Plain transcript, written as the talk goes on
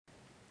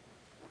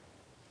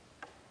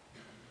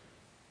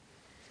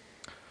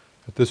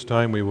At this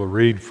time we will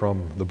read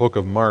from the book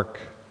of Mark,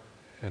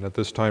 and at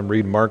this time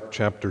read Mark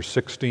chapter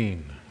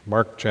 16.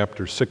 Mark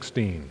chapter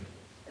 16.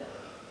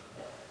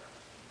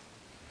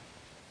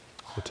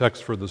 The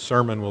text for the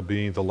sermon will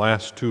be the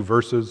last two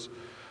verses,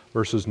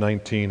 verses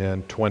 19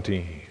 and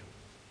 20.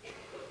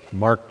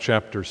 Mark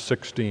chapter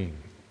 16.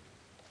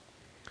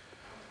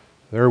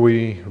 There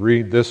we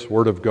read this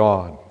word of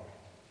God.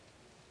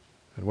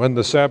 And when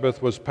the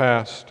Sabbath was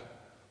past,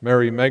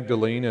 Mary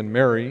Magdalene and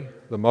Mary,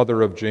 the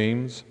mother of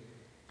James,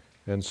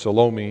 and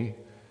Salome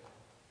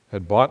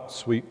had bought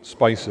sweet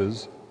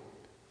spices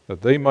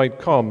that they might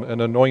come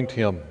and anoint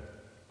him.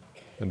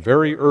 And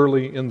very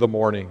early in the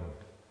morning,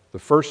 the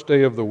first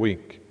day of the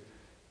week,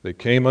 they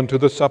came unto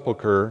the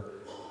sepulchre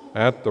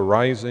at the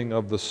rising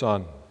of the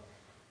sun.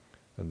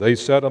 And they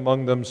said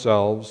among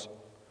themselves,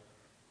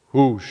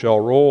 Who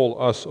shall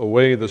roll us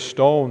away the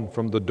stone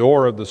from the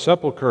door of the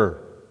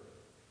sepulchre?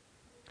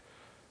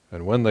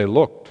 And when they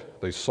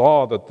looked, they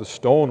saw that the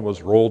stone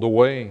was rolled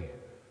away,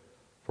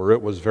 for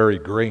it was very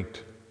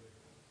great.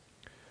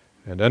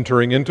 And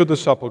entering into the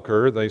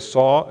sepulchre, they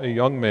saw a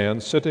young man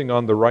sitting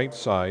on the right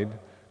side,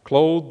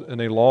 clothed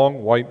in a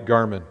long white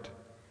garment,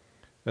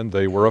 and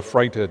they were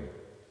affrighted.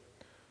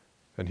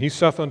 And he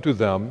saith unto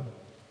them,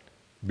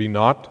 Be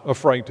not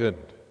affrighted.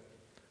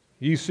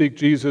 Ye seek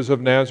Jesus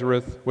of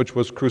Nazareth, which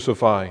was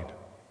crucified.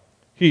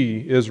 He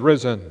is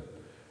risen.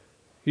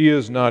 He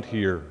is not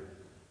here.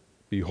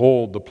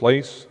 Behold the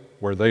place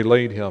where they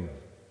laid him.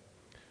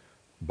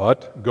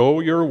 But go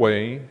your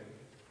way,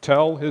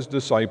 tell his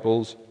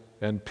disciples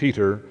and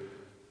Peter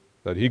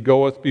that he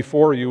goeth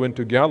before you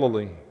into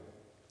Galilee.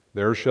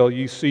 There shall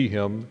ye see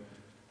him,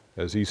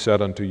 as he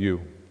said unto you.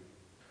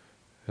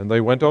 And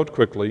they went out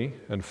quickly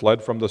and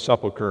fled from the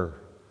sepulchre,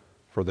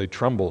 for they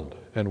trembled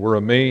and were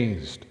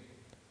amazed.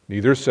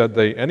 Neither said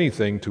they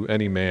anything to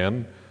any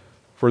man,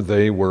 for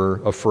they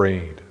were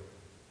afraid.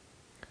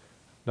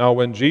 Now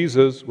when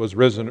Jesus was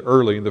risen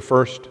early the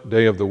first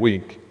day of the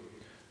week,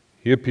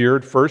 he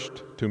appeared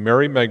first to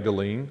Mary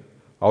Magdalene,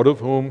 out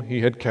of whom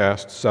he had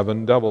cast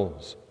 7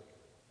 devils.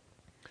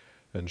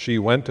 And she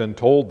went and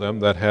told them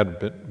that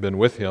had been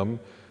with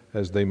him,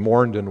 as they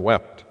mourned and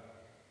wept.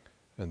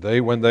 And they,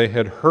 when they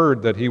had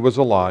heard that he was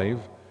alive,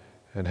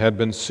 and had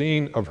been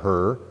seen of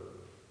her,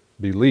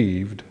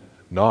 believed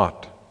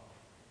not.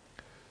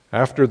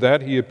 After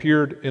that he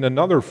appeared in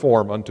another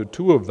form unto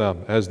 2 of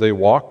them, as they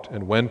walked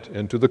and went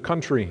into the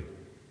country.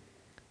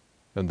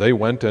 And they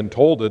went and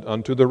told it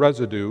unto the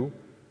residue,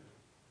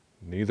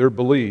 neither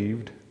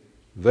believed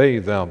they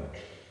them.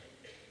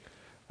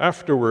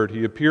 Afterward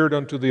he appeared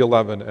unto the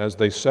 11 as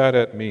they sat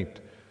at meat,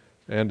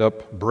 and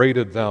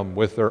upbraided them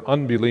with their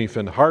unbelief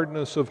and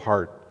hardness of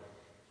heart,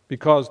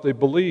 because they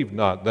believed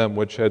not them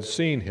which had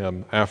seen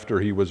him after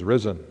he was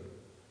risen.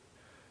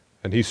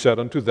 And he said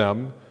unto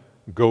them,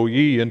 Go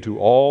ye into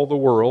all the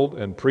world,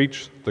 and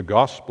preach the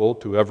gospel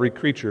to every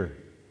creature.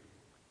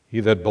 He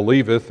that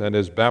believeth and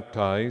is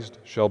baptized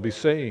shall be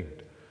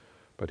saved,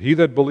 but he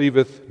that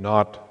believeth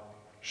not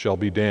shall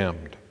be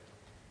damned.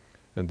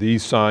 And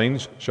these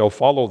signs shall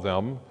follow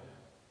them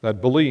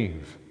that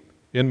believe.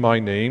 In my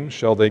name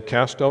shall they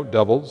cast out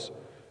devils,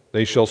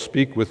 they shall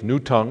speak with new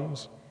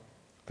tongues,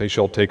 they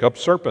shall take up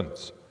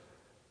serpents,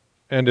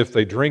 and if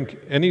they drink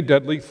any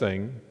deadly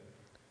thing,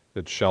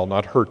 it shall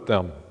not hurt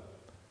them.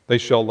 They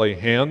shall lay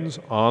hands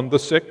on the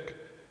sick,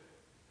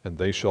 and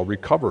they shall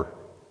recover.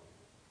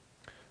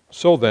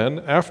 So then,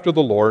 after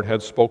the Lord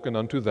had spoken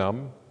unto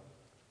them,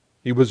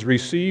 he was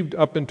received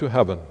up into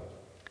heaven,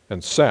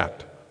 and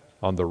sat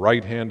on the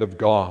right hand of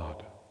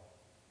God.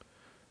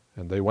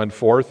 And they went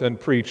forth and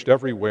preached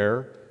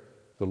everywhere,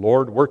 the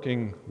Lord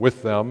working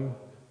with them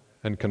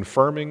and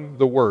confirming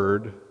the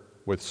word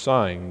with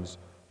signs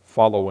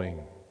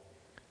following.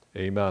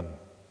 Amen.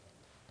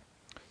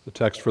 The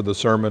text for the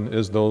sermon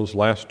is those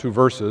last 2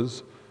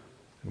 verses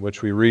in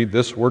which we read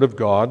this word of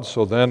God.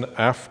 So then,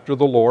 after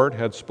the Lord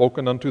had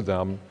spoken unto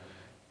them,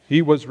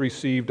 he was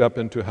received up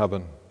into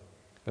heaven,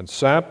 and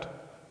sat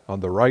on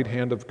the right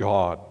hand of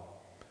God.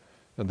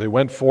 And they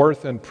went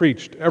forth and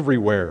preached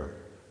everywhere,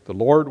 the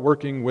Lord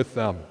working with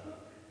them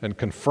and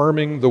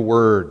confirming the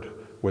word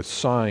with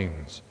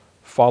signs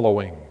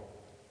following.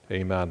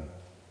 Amen.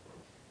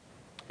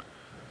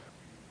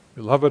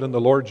 Beloved in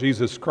the Lord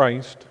Jesus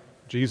Christ,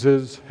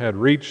 Jesus had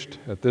reached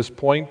at this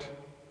point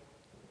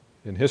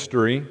in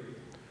history,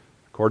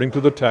 according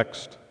to the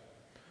text,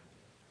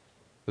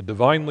 the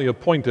divinely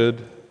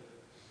appointed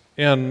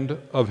end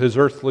of his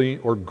earthly,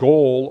 or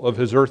goal of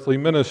his earthly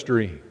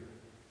ministry.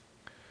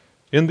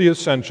 In the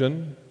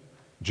ascension,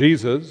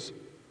 Jesus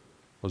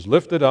was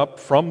lifted up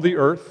from the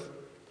earth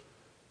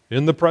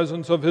in the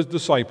presence of his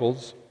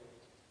disciples,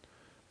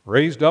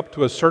 raised up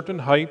to a certain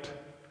height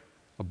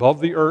above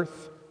the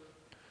earth.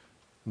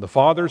 And the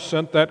Father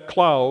sent that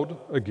cloud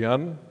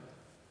again,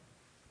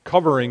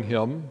 covering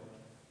him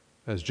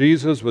as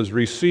Jesus was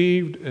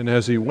received and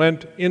as he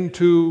went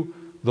into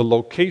the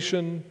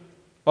location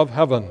of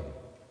heaven.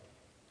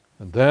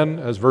 And then,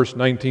 as verse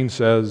 19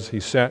 says, he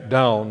sat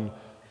down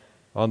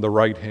on the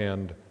right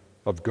hand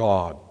of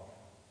God.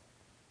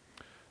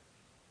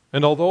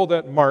 And although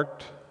that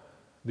marked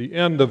the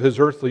end of his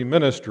earthly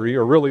ministry,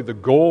 or really the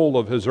goal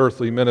of his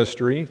earthly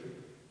ministry,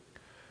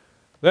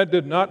 that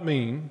did not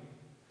mean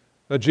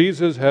that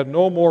Jesus had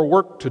no more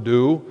work to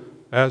do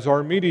as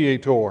our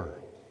mediator,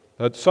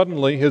 that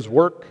suddenly his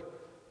work,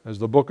 as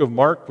the book of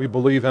Mark, we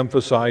believe,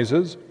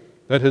 emphasizes,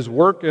 that his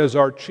work as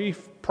our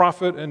chief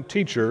prophet and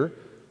teacher,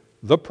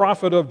 the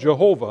prophet of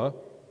Jehovah,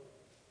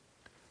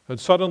 that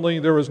suddenly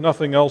there was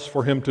nothing else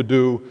for him to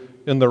do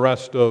in the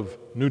rest of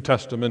New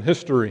Testament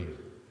history.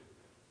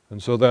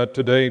 And so that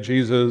today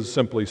Jesus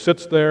simply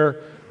sits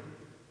there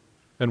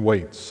and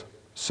waits,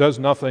 says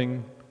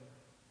nothing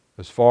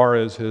as far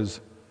as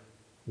his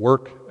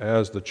work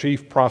as the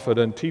chief prophet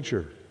and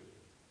teacher.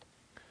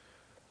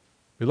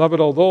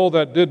 Beloved, although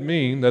that did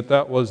mean that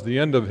that was the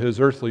end of his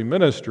earthly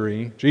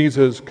ministry,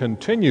 Jesus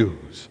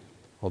continues.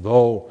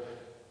 Although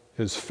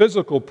his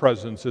physical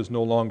presence is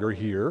no longer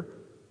here,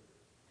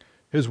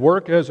 his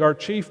work as our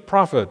chief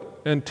prophet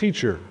and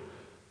teacher,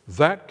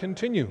 that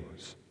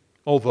continues,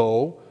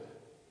 although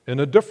in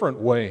a different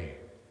way,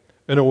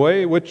 in a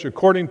way which,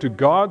 according to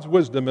God's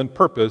wisdom and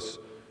purpose,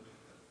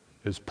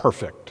 is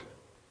perfect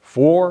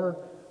for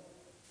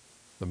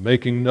the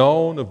making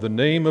known of the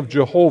name of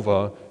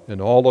Jehovah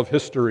in all of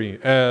history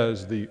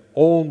as the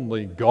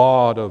only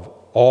God of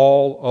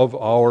all of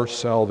our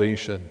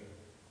salvation,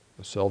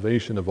 the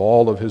salvation of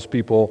all of his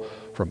people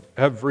from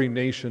every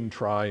nation,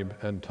 tribe,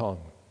 and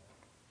tongue.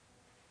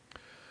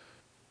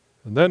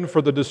 And then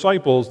for the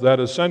disciples, that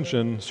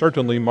ascension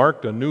certainly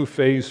marked a new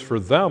phase for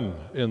them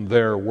in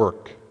their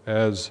work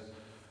as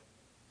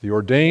the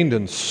ordained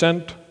and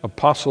sent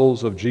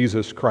apostles of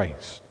Jesus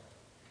Christ.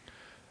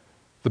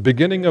 The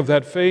beginning of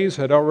that phase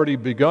had already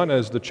begun,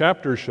 as the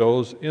chapter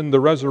shows, in the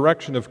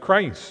resurrection of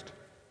Christ.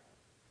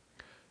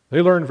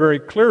 They learned very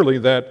clearly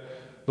that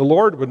the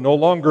Lord would no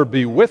longer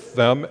be with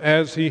them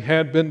as he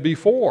had been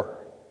before.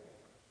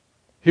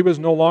 He was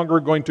no longer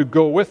going to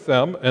go with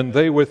them and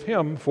they with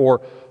him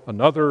for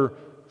another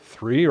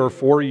 3 or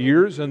 4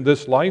 years in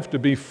this life to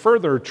be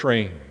further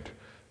trained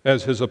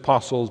as his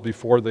apostles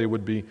before they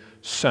would be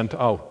sent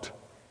out.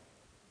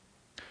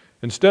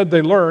 Instead,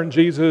 they learned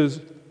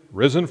Jesus,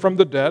 risen from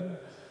the dead,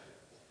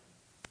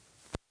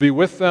 be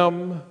with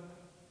them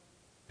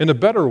in a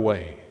better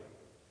way,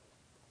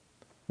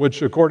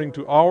 which according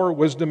to our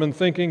wisdom and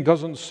thinking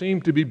doesn't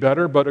seem to be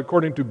better, but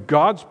according to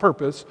God's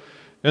purpose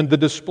and the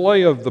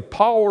display of the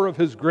power of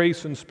his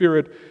grace and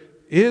Spirit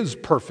is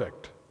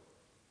perfect.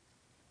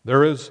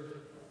 There is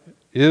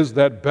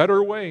that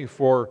better way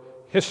for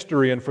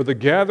history and for the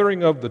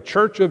gathering of the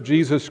church of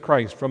Jesus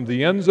Christ from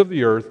the ends of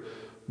the earth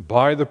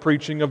by the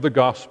preaching of the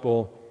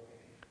gospel,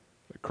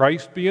 that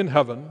Christ be in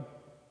heaven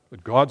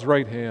at God's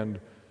right hand,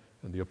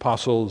 and the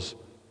apostles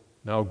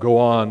now go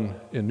on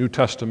in New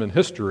Testament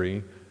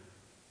history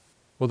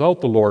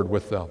without the Lord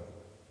with them.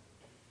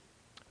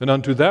 And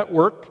unto that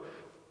work,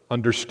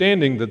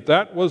 understanding that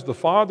that was the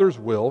Father's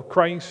will,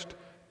 Christ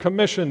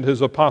commissioned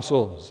his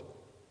apostles.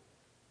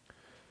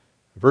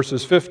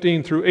 Verses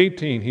 15 through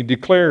 18, he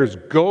declares,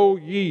 "Go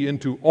ye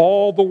into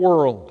all the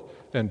world,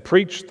 and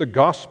preach the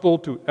gospel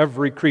to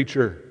every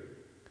creature.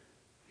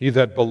 He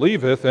that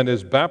believeth and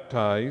is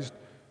baptized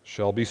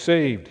shall be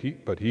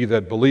saved, but he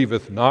that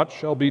believeth not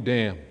shall be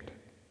damned."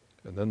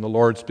 And then the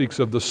Lord speaks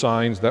of the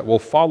signs that will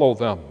follow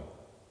them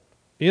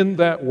in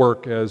that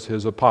work as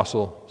his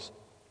apostles.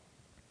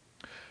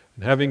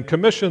 And having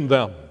commissioned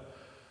them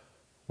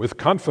with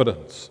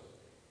confidence,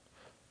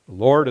 the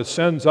Lord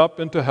ascends up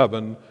into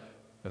heaven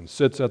and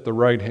sits at the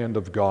right hand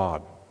of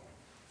God.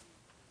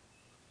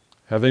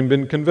 Having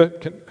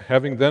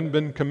then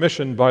been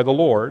commissioned by the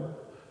Lord,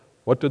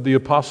 what did the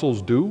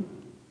apostles do?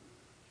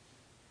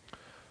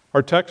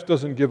 Our text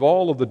doesn't give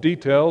all of the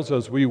details,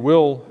 as we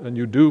will and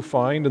you do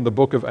find in the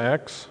book of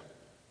Acts.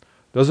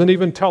 Doesn't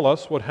even tell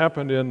us what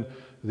happened in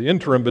the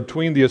interim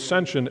between the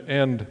ascension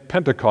and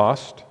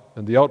Pentecost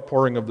and the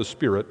outpouring of the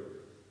Spirit.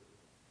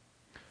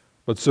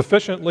 But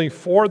sufficiently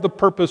for the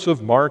purpose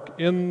of Mark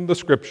in the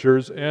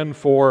Scriptures and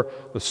for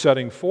the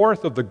setting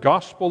forth of the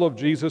gospel of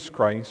Jesus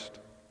Christ,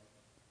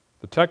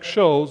 the text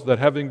shows that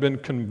having been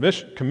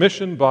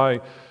commissioned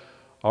by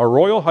our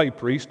royal high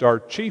priest, our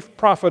chief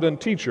prophet and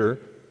teacher,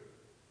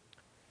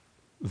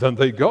 then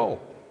they go.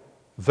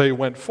 They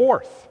went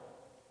forth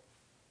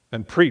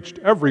and preached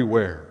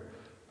everywhere,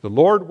 the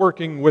Lord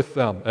working with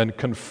them and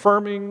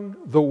confirming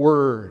the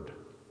word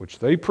which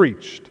they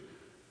preached,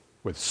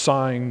 with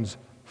signs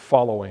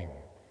following.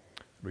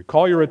 We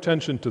call your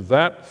attention to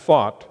that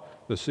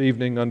thought this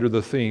evening under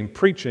the theme,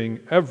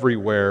 Preaching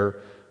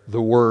Everywhere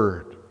the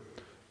Word.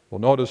 Well,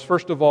 notice,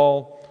 first of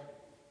all,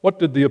 what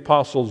did the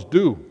apostles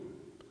do?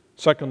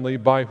 Secondly,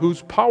 by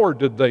whose power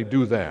did they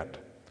do that?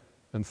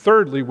 And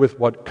thirdly, with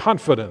what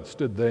confidence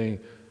did they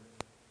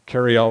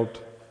carry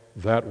out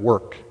that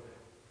work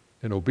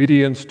in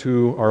obedience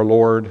to our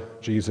Lord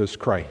Jesus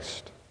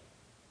Christ?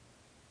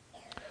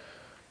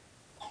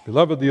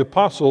 Beloved, the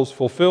apostles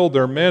fulfilled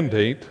their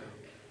mandate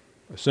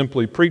by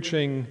simply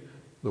preaching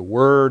the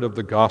word of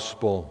the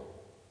gospel.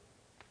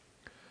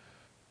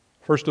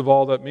 First of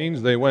all, that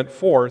means they went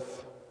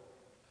forth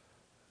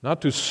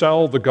not to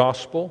sell the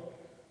gospel.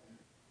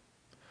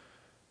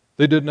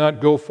 They did not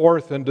go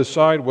forth and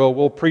decide, well,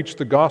 we'll preach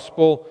the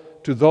gospel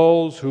to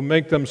those who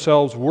make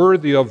themselves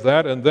worthy of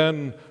that, and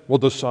then we'll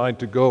decide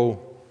to go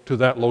to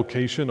that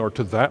location or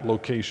to that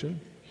location.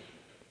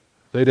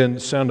 They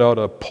didn't send out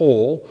a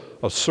poll,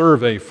 a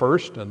survey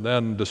first, and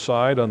then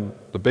decide on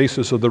the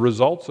basis of the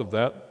results of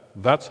that,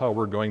 that's how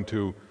we're going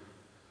to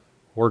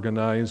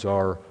organize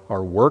our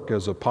work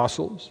as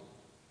apostles.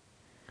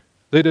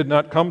 They did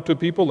not come to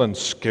people and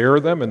scare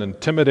them and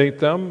intimidate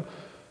them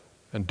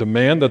and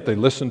demand that they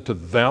listen to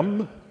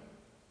them.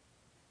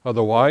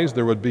 Otherwise,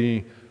 there would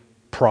be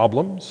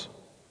problems.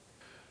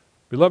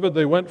 Beloved,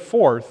 they went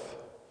forth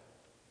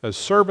as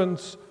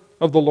servants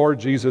of the Lord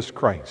Jesus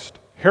Christ,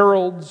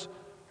 heralds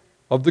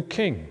of the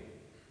King.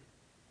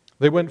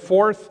 They went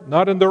forth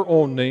not in their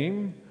own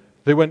name,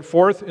 they went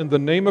forth in the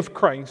name of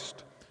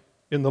Christ,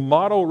 in the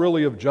motto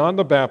really of John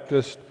the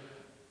Baptist,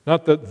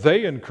 not that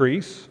they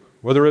increase,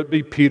 whether it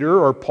be Peter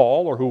or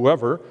Paul or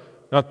whoever,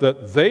 not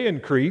that they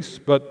increase,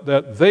 but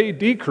that they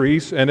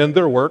decrease, and in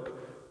their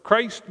work,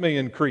 Christ may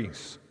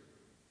increase.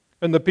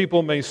 And the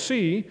people may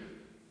see,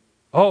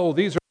 oh,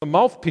 these are the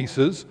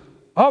mouthpieces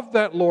of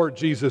that Lord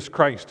Jesus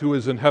Christ who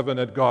is in heaven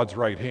at God's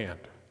right hand.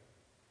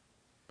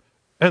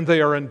 And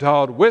they are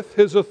endowed with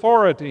His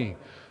authority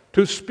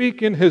to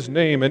speak in His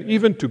name and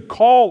even to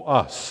call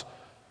us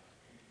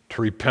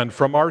to repent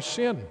from our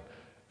sin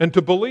and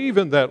to believe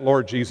in that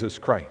Lord Jesus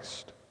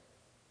Christ.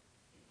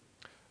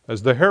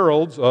 As the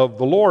heralds of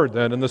the Lord,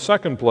 then, in the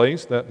second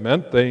place, that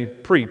meant they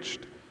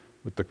preached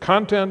with the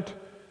content,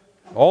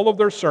 all of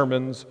their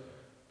sermons,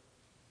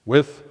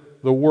 with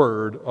the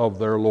word of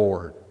their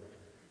Lord.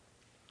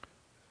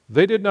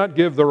 They did not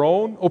give their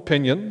own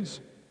opinions.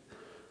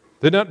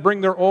 They did not bring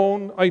their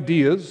own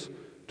ideas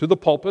to the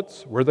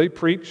pulpits where they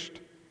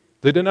preached.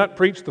 They did not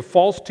preach the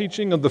false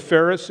teaching of the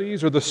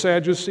Pharisees or the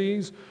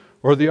Sadducees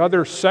or the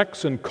other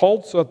sects and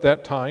cults at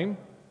that time.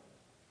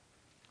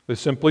 They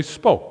simply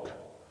spoke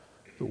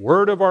the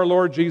word of our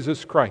Lord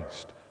Jesus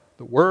Christ,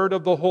 the word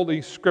of the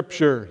Holy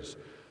Scriptures,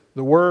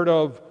 the word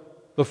of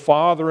the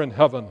Father in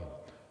heaven.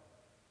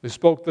 They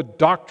spoke the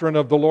doctrine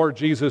of the Lord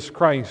Jesus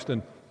Christ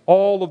and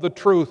all of the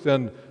truth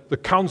and the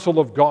counsel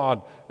of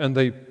God, and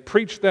they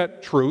preached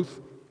that truth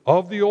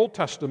of the Old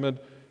Testament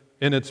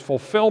in its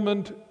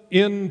fulfillment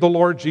in the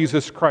Lord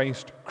Jesus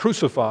Christ,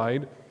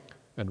 crucified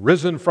and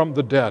risen from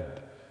the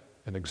dead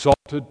and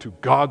exalted to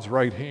God's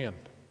right hand.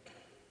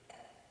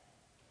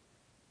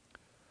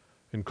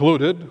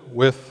 Included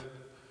with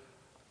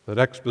that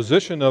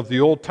exposition of the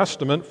Old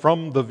Testament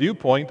from the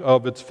viewpoint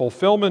of its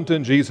fulfillment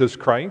in Jesus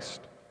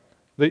Christ,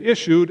 they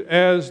issued,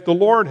 as the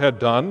Lord had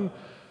done,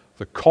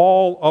 the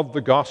call of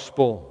the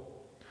gospel.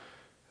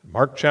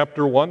 Mark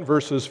chapter 1,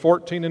 verses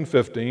 14 and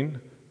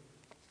 15,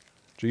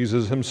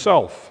 Jesus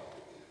Himself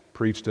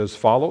preached as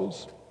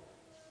follows.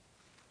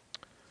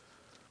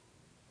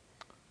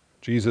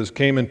 Jesus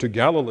came into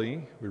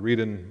Galilee, we read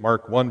in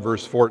Mark 1,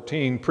 verse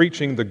 14,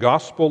 preaching the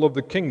gospel of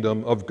the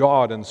kingdom of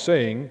God and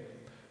saying,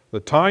 the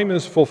time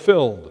is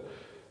fulfilled,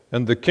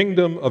 and the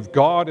kingdom of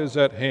God is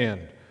at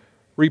hand.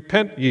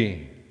 Repent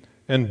ye,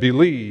 and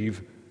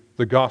believe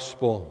the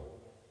gospel.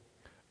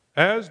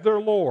 As their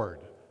Lord,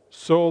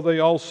 so they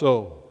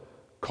also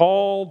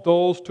called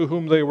those to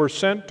whom they were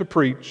sent to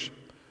preach,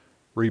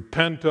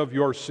 repent of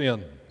your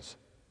sins,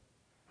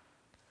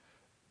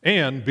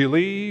 and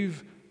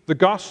believe the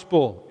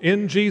gospel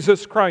in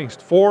Jesus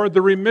Christ for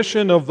the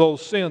remission of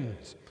those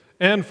sins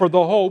and for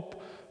the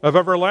hope of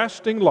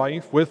everlasting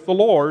life with the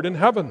Lord in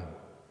heaven.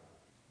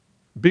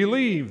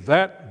 Believe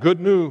that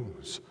good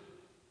news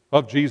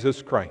of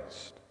Jesus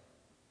Christ.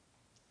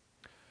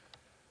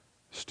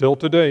 Still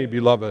today,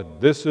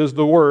 beloved, this is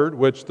the word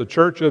which the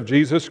Church of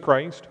Jesus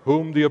Christ,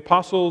 whom the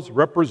apostles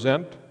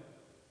represent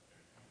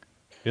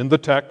in the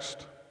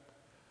text,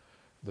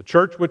 the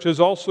church which is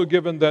also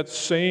given that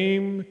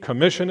same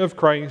commission of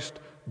Christ,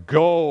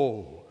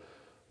 go,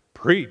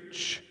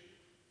 preach.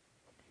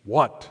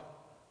 What?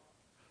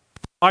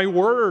 My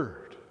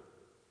word.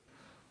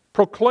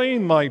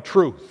 Proclaim my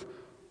truth.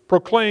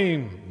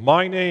 Proclaim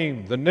my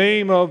name, the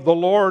name of the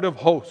Lord of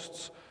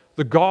hosts,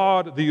 the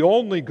God, the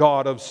only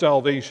God of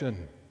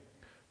salvation.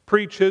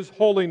 Preach His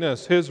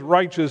holiness, His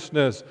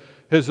righteousness,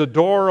 His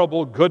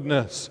adorable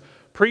goodness.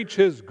 Preach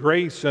His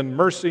grace and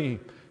mercy,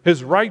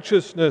 His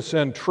righteousness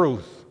and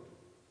truth.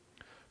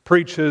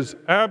 Preach His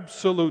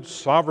absolute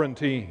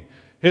sovereignty,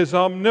 His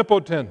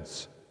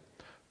omnipotence.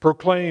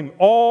 Proclaim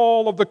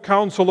all of the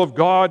counsel of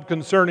God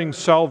concerning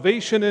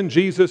salvation in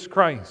Jesus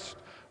Christ,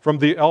 from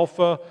the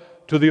Alpha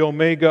to the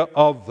Omega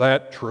of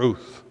that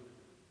truth.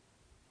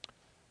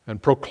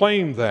 And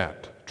proclaim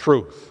that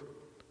truth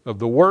of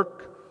the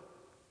work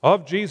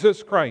of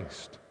Jesus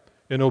Christ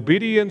in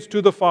obedience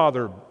to the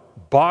Father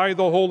by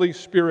the Holy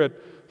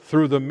Spirit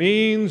through the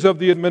means of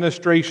the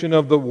administration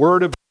of the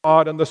Word of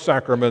God and the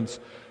sacraments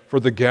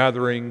for the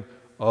gathering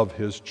of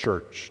His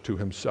church to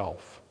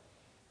Himself.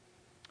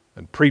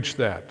 And preach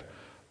that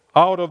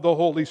out of the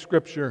Holy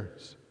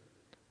Scriptures,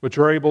 which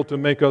are able to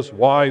make us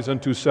wise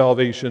unto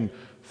salvation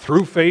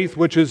through faith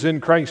which is in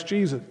Christ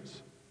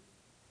Jesus.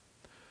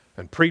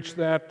 and preach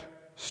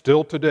that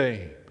still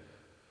today,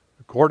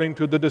 according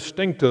to the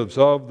distinctives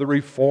of the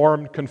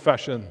Reformed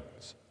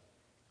confessions,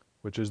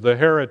 which is the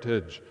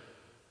heritage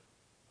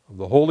of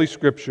the Holy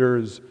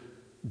Scriptures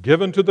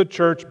given to the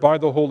church by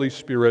the Holy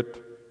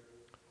Spirit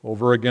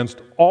over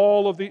against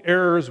all of the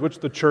errors which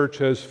the church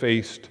has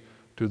faced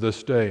to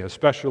this day,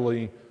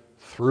 especially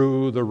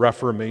through the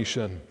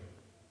Reformation.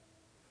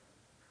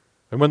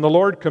 And when the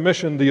Lord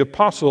commissioned the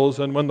apostles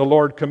and when the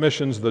Lord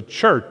commissions the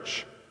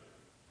church,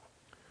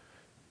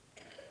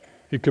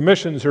 He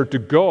commissions her to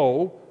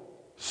go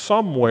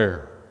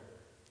somewhere.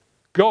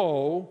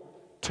 Go,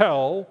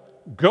 tell,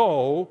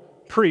 go,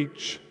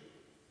 preach.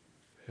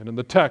 And in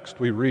the text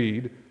we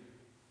read,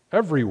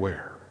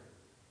 everywhere.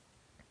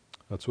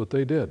 That's what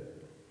they did.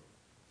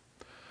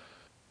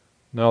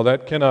 Now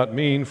that cannot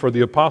mean for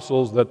the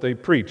apostles that they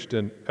preached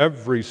in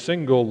every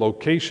single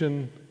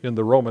location in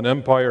the Roman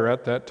Empire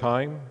at that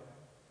time.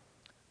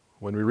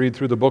 When we read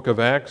through the book of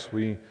Acts,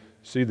 we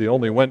see they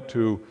only went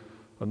to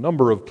a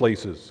number of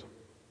places.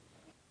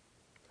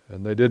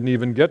 And they didn't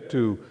even get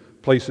to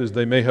places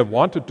they may have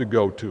wanted to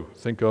go to.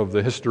 Think of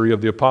the history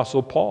of the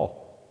Apostle Paul.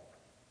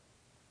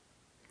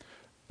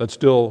 That's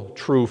still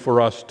true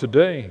for us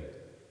today.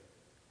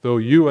 Though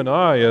you and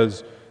I,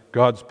 as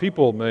God's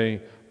people,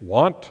 may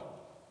want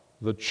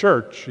the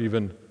church,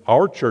 even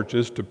our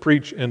churches, to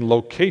preach in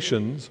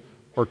locations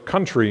or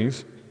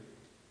countries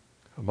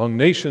among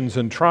nations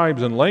and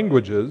tribes and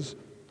languages,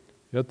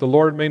 yet the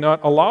Lord may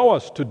not allow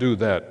us to do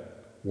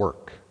that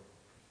work.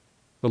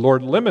 The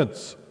Lord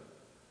limits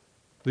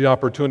the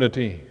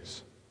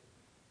opportunities.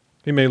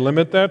 He may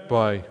limit that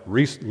by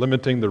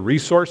limiting the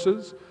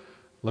resources,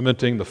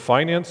 limiting the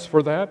finance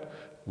for that,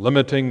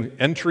 limiting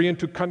entry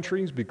into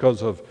countries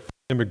because of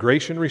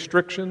immigration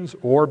restrictions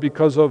or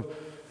because of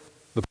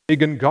the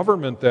pagan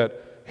government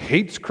that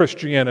hates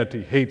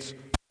Christianity, hates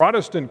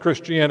Protestant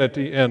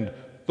Christianity and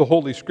the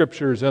Holy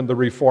Scriptures and the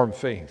Reformed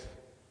faith.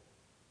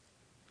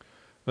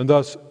 And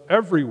thus,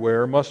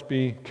 everywhere must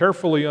be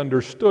carefully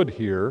understood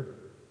here.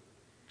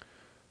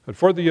 And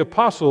for the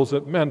apostles,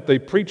 it meant they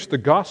preached the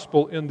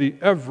gospel in the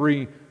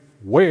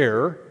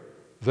everywhere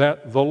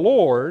that the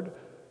Lord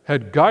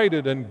had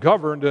guided and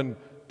governed and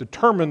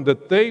determined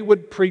that they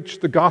would preach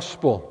the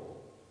gospel.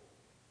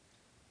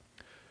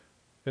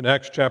 In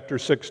Acts chapter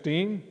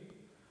 16,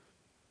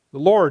 the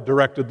Lord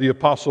directed the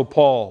Apostle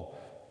Paul.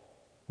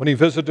 When he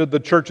visited the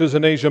churches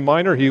in Asia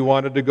Minor, he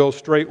wanted to go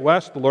straight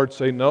west. The Lord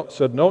said,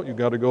 no, you've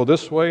got to go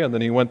this way. And then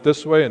he went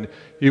this way, and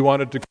he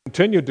wanted to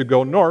continue to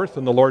go north.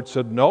 And the Lord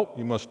said, no,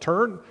 you must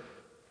turn.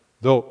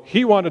 Though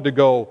he wanted to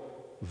go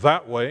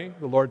that way,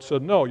 the Lord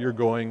said, no, you're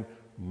going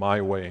my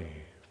way.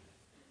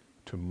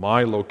 To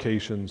my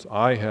locations,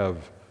 I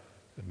have,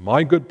 in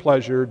my good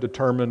pleasure,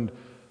 determined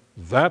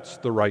that's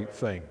the right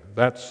thing.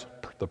 That's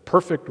the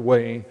perfect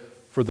way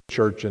for the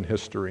church in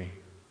history.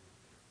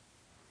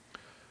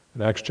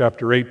 In Acts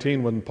chapter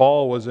 18, when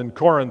Paul was in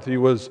Corinth, he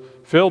was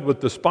filled with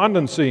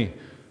despondency,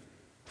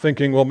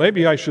 thinking, well,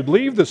 maybe I should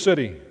leave the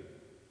city.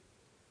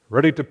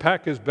 Ready to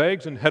pack his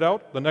bags and head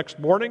out the next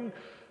morning,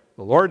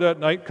 the Lord that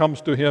night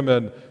comes to him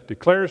and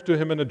declares to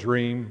him in a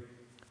dream,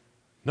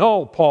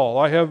 no, Paul,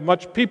 I have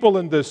much people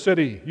in this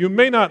city. You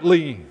may not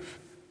leave.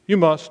 You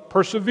must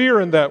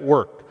persevere in that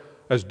work,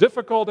 as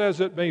difficult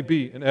as it may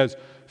be, and as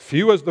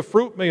few as the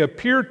fruit may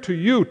appear to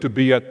you to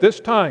be at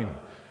this time.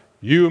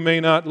 You may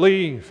not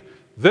leave.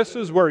 This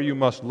is where you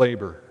must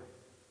labor.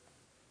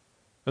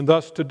 And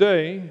thus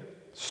today,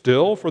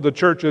 still for the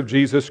Church of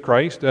Jesus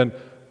Christ, and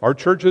our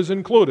churches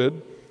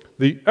included,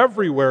 the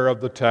everywhere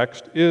of the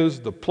text is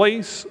the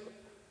place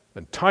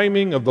and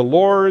timing of the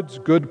Lord's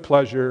good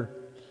pleasure,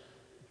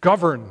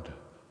 governed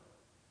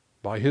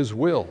by His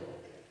will,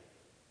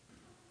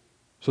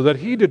 so that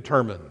He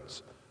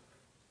determines,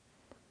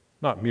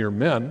 not mere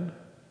men,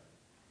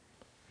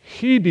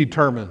 He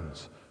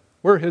determines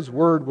where His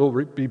word will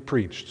be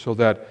preached, so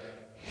that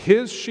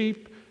His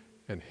sheep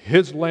and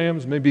His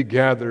lambs may be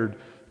gathered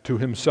to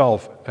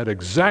Himself at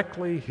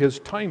exactly His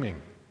timing.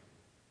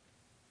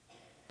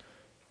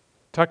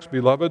 Text,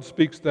 beloved,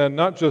 speaks then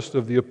not just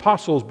of the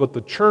apostles, but the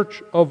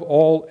church of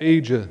all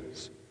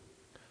ages.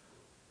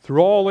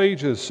 Through all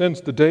ages,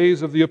 since the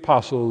days of the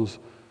apostles,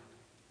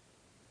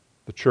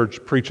 the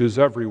church preaches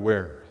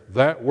everywhere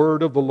that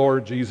word of the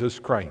Lord Jesus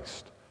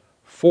Christ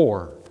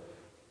for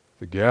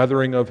the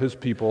gathering of His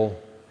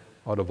people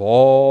out of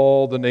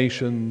all the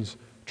nations,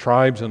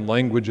 tribes, and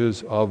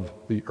languages of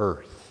the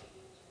earth.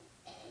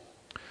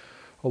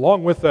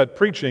 Along with that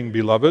preaching,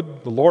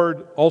 beloved, the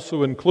Lord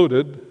also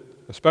included,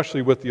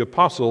 especially with the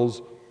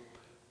apostles,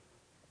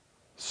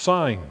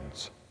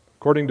 signs.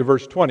 According to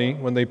verse 20,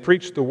 when they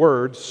preached the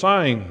word,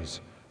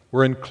 signs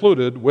were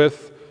included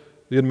with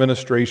the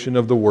administration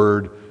of the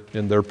word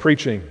in their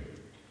preaching.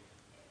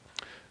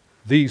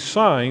 These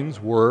signs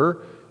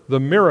were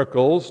the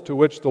miracles to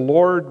which the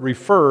Lord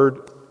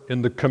referred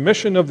in the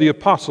commission of the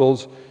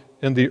apostles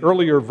in the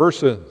earlier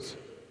verses.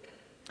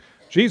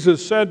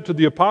 Jesus said to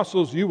the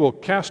apostles, "You will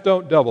cast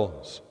out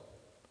devils."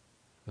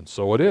 And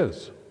so it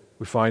is.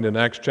 We find in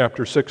Acts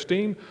chapter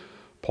 16,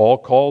 Paul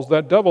calls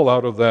that devil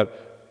out of that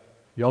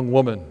young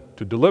woman,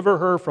 to deliver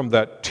her from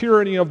that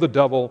tyranny of the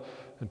devil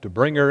and to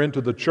bring her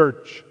into the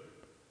church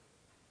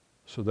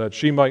so that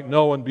she might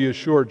know and be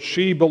assured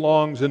she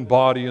belongs in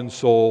body and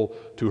soul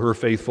to her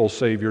faithful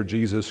Savior,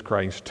 Jesus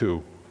Christ,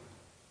 too.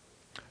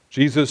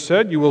 Jesus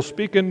said, "You will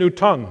speak in new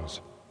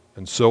tongues,"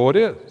 and so it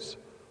is.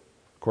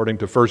 According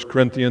to 1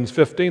 Corinthians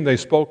 15, they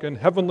spoke in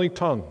heavenly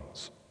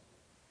tongues.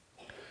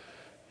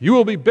 You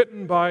will be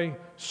bitten by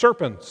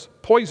serpents,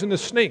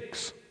 poisonous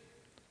snakes.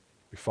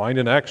 We find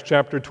in Acts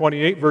chapter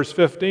 28, verse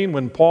 15,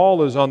 when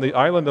Paul is on the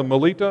island of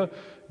Melita,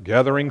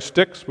 gathering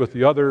sticks with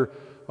the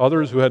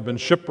others who had been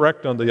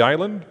shipwrecked on the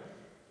island,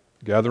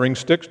 gathering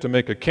sticks to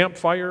make a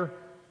campfire,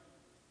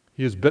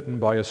 he is bitten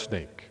by a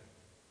snake.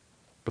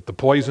 But the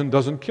poison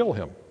doesn't kill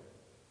him.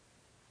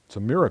 It's a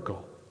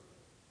miracle.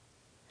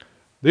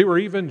 They were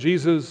even,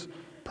 Jesus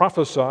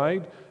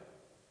prophesied,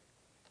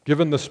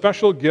 given the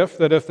special gift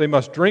that if they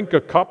must drink a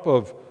cup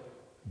of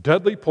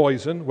deadly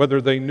poison,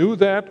 whether they knew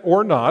that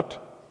or not,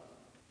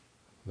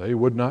 they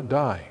would not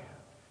die.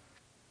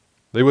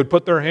 They would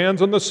put their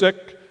hands on the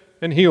sick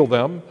and heal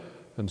them,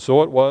 and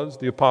so it was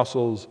the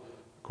apostles,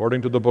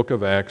 according to the book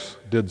of Acts,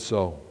 did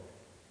so.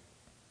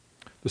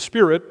 The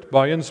Spirit,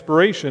 by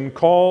inspiration,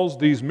 calls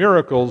these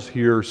miracles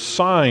here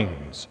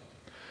signs.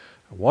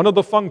 One of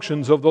the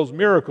functions of those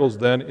miracles,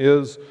 then,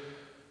 is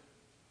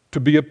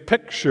to be a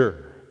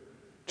picture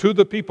to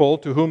the people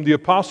to whom the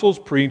apostles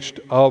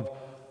preached of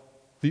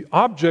the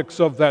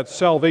objects of that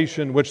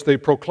salvation which they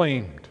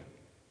proclaimed.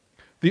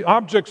 The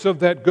objects of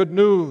that good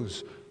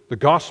news, the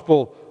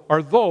gospel,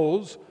 are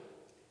those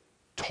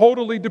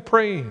totally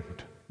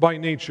depraved by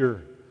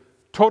nature,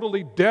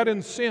 totally dead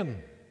in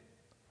sin,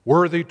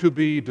 worthy to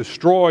be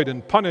destroyed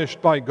and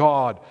punished by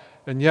God,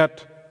 and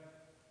yet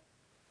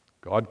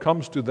God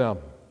comes to them.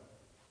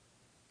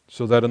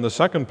 So that in the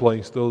second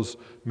place, those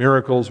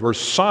miracles were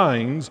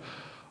signs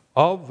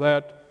of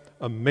that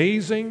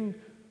amazing,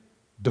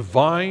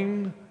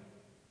 divine,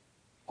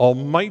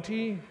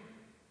 almighty,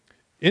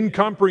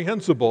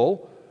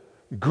 incomprehensible,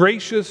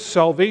 gracious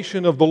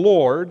salvation of the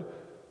Lord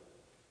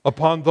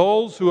upon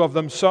those who of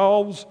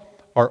themselves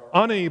are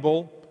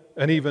unable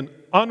and even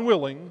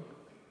unwilling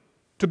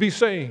to be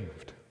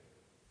saved.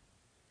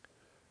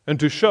 And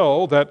to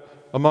show that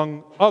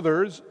among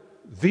others,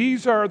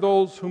 these are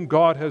those whom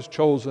God has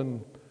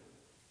chosen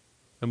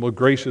and will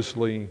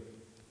graciously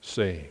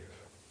save.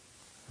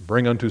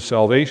 Bring unto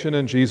salvation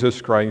in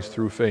Jesus Christ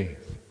through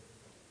faith.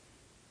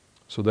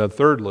 So that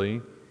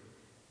thirdly,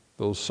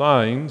 those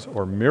signs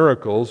or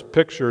miracles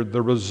pictured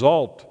the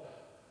result,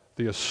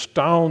 the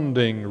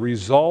astounding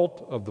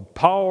result of the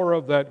power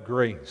of that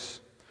grace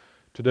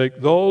to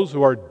take those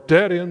who are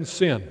dead in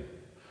sin,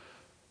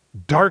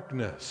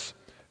 darkness,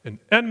 and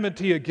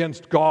enmity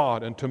against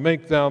God, and to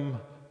make them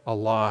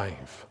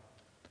alive,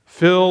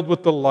 filled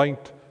with the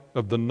light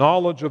of the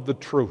knowledge of the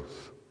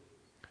truth,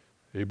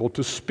 able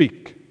to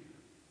speak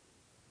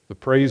the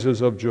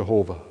praises of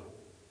Jehovah,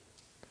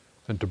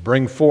 and to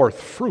bring forth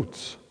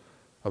fruits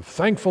of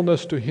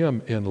thankfulness to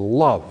Him in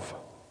love.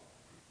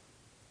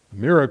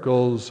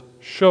 Miracles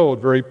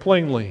showed very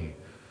plainly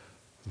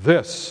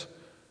this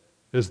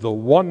is the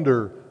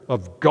wonder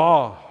of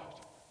God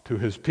to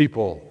His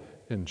people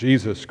in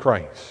Jesus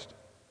Christ.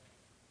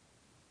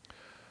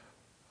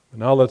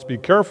 Now let's be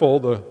careful.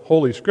 The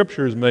Holy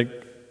Scriptures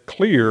make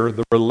clear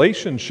the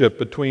relationship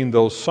between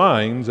those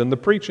signs and the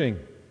preaching.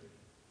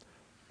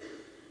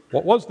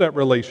 What was that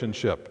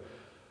relationship?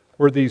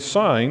 Were these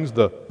signs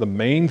the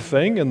main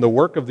thing in the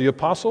work of the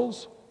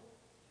apostles?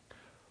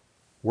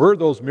 Were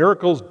those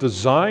miracles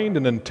designed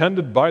and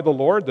intended by the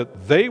Lord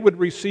that they would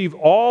receive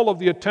all of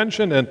the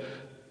attention and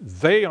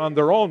they on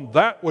their own,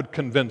 that would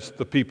convince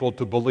the people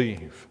to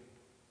believe?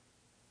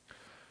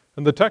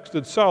 And the text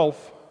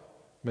itself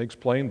makes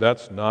plain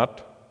that's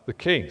not the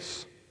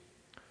case.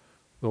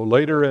 Though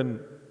later in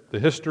the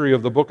history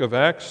of the book of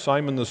Acts,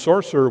 Simon the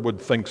sorcerer would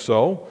think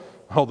so.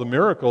 Oh, the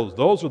miracles,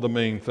 those are the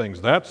main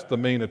things. That's the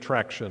main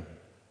attraction.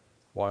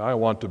 Why I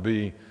want to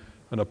be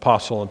an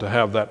apostle and to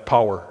have that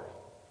power.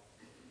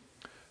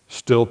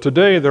 Still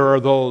today, there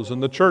are those in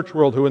the church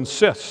world who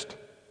insist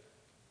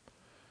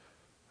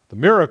the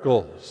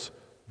miracles,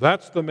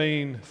 that's the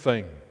main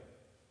thing.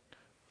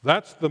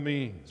 That's the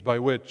means by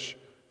which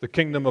the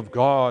kingdom of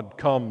God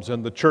comes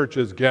and the church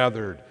is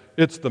gathered.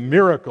 It's the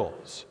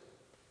miracles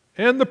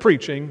and the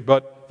preaching,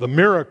 but the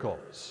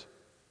miracles.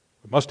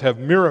 We must have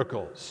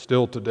miracles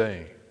still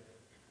today.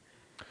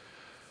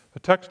 The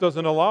text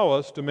doesn't allow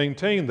us to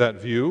maintain that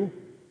view.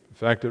 In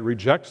fact, it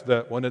rejects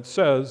that when it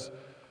says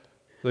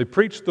they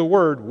preach the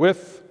word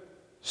with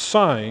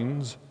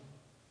signs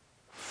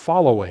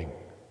following.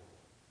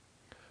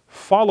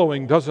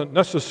 Following doesn't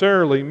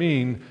necessarily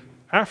mean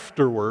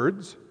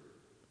afterwards.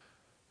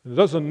 It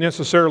doesn't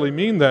necessarily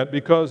mean that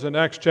because in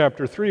Acts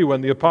chapter 3,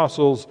 when the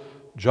apostles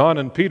John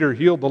and Peter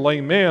healed the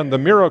lame man, the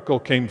miracle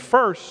came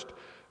first,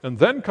 and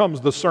then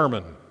comes the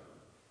sermon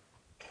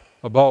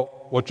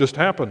about what just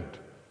happened,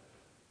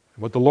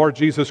 what the Lord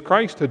Jesus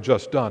Christ had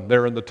just done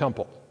there in the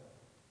temple.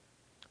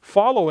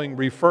 Following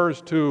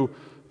refers to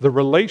the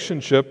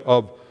relationship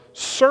of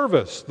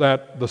service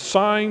that the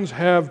signs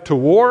have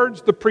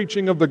towards the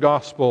preaching of the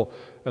gospel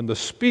and the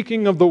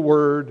speaking of the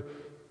word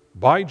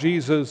by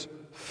Jesus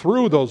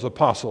through those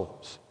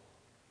apostles.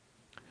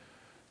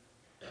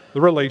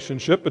 The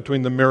relationship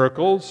between the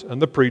miracles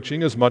and the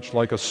preaching is much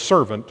like a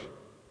servant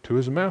to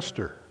his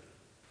master.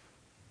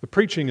 The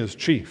preaching is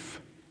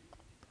chief.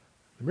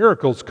 The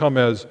miracles come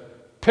as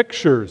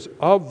pictures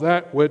of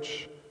that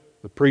which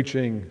the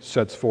preaching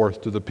sets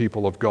forth to the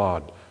people of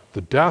God: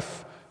 the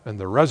death and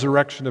the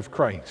resurrection of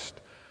Christ,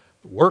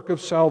 the work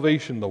of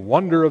salvation, the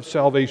wonder of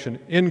salvation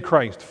in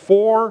Christ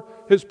for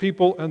his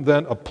people and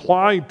then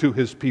applied to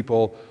his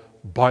people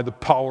by the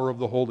power of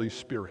the Holy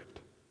Spirit.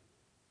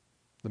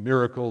 The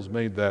miracles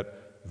made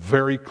that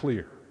very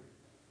clear.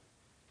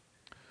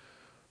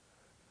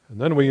 And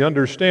then we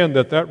understand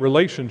that that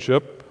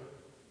relationship,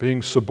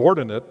 being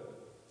subordinate,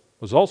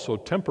 was also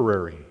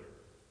temporary.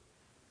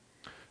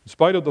 In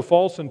spite of the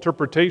false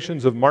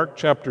interpretations of Mark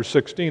chapter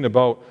 16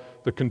 about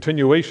the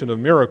continuation of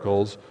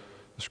miracles,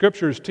 the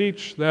Scriptures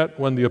teach that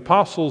when the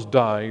apostles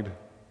died,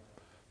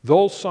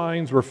 those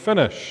signs were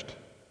finished.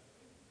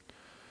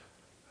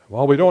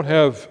 While we don't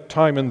have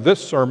time in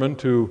this sermon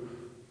to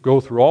go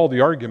through all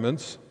the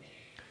arguments,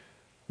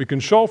 we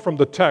can show from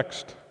the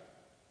text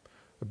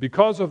that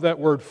because of that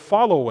word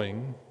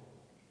following,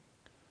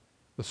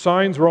 the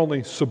signs were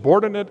only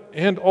subordinate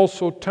and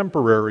also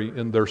temporary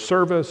in their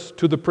service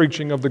to the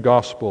preaching of the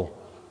gospel.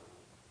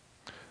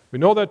 We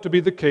know that to be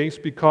the case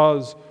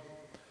because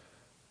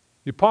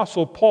the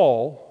Apostle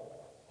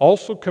Paul,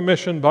 also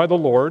commissioned by the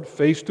Lord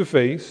face to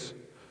face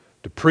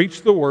to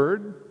preach the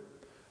word,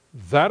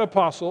 that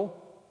apostle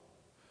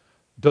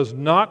does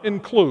not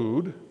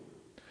include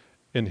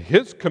in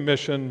his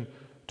commission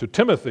to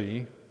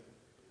Timothy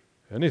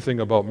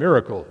anything about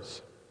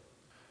miracles.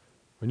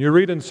 When you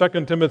read in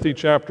 2 Timothy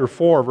chapter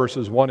 4,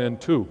 verses 1 and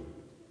 2,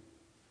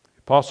 the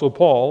Apostle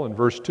Paul in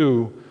verse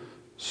 2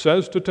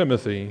 says to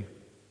Timothy,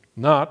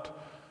 not,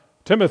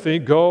 Timothy,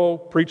 go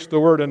preach the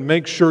word and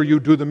make sure you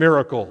do the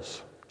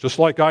miracles, just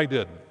like I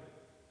did.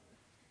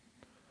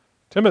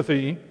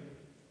 Timothy,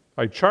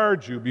 I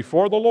charge you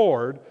before the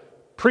Lord,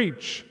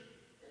 preach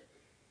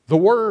the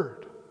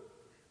word.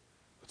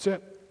 That's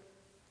it.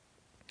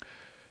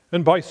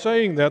 And by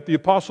saying that, the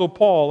Apostle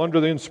Paul, under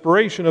the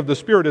inspiration of the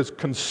Spirit, is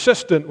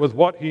consistent with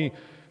what he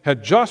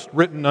had just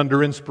written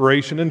under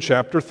inspiration in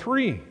chapter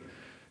 3.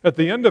 At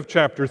the end of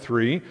chapter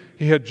 3,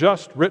 he had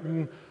just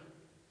written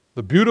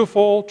the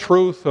beautiful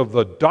truth of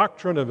the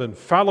doctrine of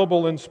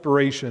infallible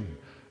inspiration,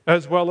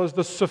 as well as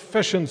the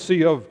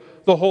sufficiency of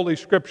the Holy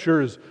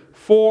Scriptures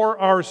for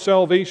our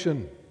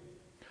salvation.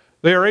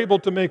 They are able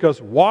to make us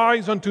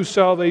wise unto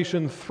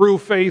salvation through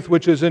faith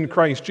which is in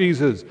Christ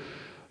Jesus.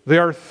 They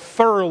are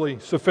thoroughly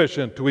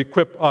sufficient to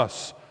equip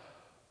us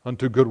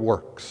unto good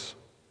works.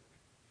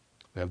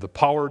 They have the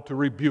power to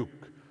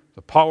rebuke,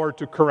 the power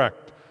to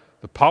correct,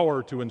 the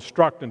power to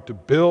instruct and to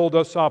build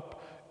us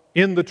up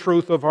in the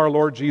truth of our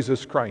Lord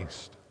Jesus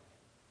Christ.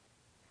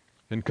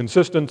 In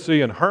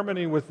consistency and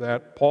harmony with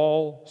that,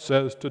 Paul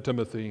says to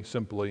Timothy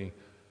simply,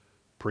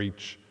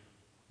 preach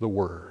the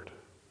word.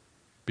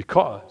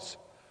 Because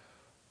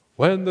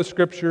when the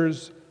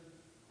Scriptures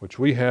which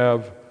we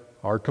have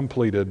are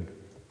completed,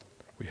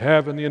 we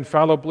have in the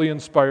infallibly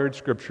inspired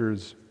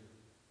Scriptures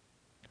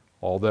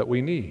all that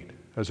we need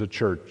as a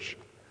church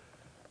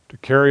to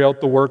carry out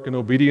the work in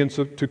obedience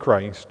to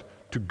Christ,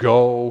 to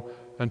go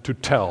and to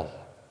tell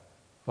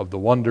of the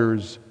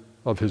wonders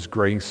of His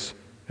grace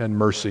and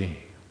mercy.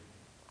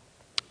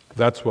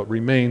 That's what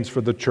remains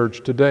for the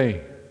church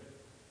today.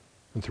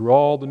 And through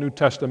all the New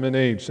Testament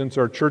age, since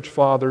our church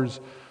fathers,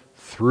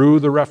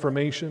 through the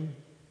Reformation,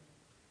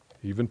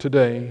 even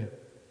today,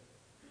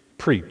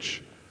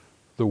 preach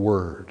the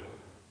Word.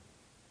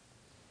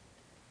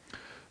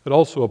 It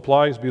also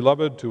applies,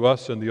 beloved, to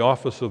us in the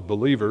office of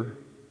believer.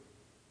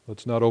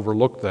 Let's not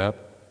overlook that.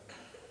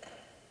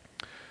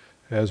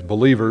 As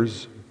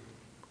believers,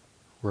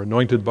 we're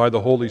anointed by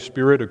the Holy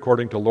Spirit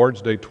according to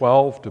Lord's Day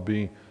 12 to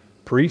be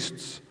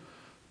priests,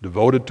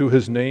 devoted to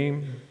His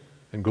name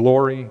and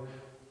glory,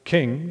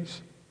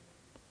 kings,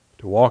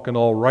 to walk in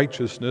all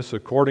righteousness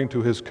according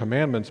to His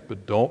commandments.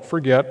 But don't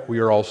forget, we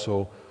are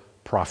also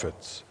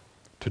prophets.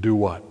 To do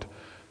what?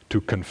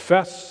 To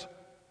confess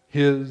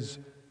His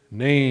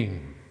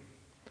name,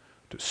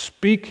 to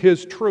speak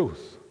His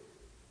truth.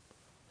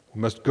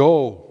 We must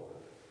go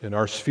in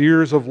our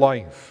spheres of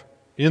life,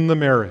 in the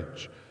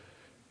marriage,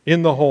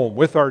 in the home,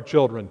 with our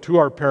children, to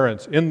our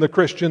parents, in the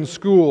Christian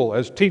school,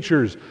 as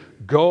teachers,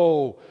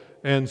 go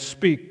and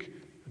speak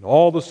in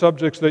all the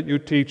subjects that you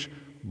teach,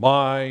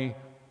 my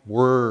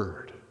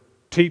word.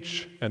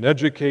 Teach and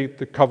educate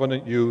the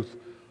covenant youth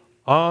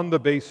on the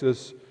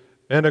basis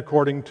and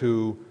according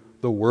to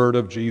the word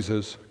of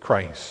Jesus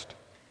Christ.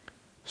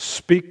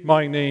 Speak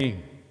my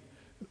name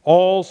in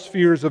all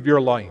spheres of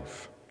your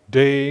life,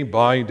 day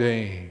by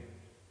day.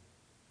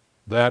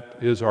 That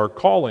is our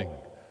calling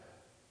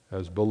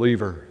as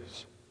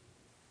believers.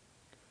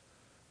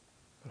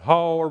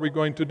 How are we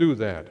going to do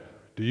that?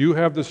 Do you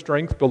have the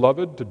strength,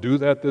 beloved, to do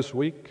that this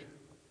week?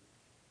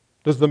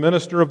 Does the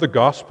minister of the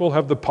gospel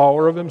have the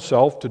power of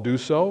himself to do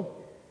so?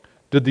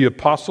 Did the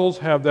apostles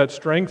have that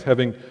strength,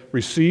 having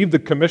received the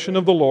commission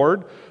of the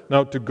Lord,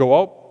 now to go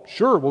out?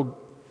 Sure,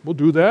 we'll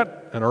do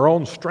that in our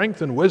own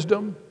strength and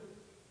wisdom.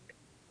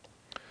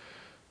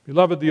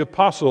 Beloved, the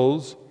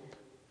apostles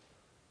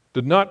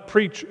did not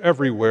preach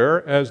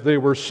everywhere as they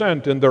were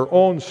sent in their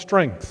own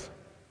strength.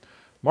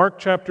 Mark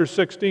chapter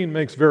 16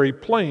 makes very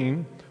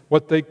plain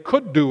what they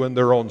could do in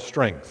their own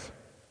strength.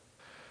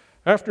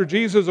 After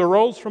Jesus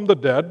arose from the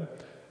dead,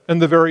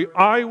 and the very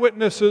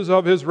eyewitnesses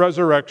of his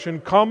resurrection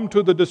come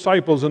to the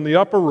disciples in the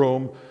upper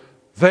room,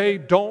 they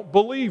don't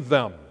believe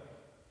them.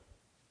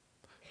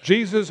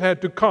 Jesus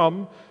had to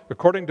come,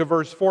 according to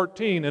verse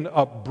 14, and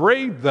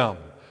upbraid them,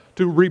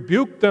 to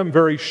rebuke them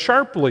very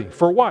sharply.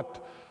 For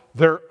what?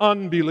 Their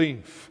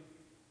unbelief.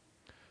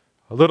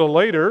 A little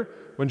later,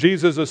 when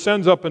Jesus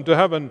ascends up into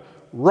heaven,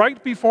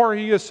 right before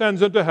he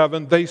ascends into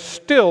heaven, they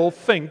still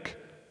think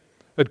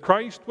that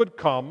Christ would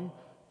come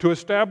to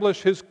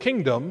establish his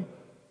kingdom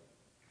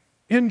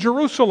in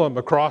Jerusalem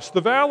across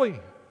the valley.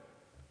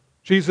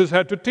 Jesus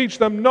had to teach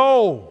them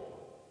no.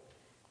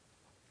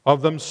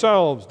 Of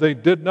themselves, they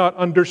did not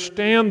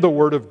understand the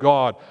Word of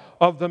God.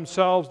 Of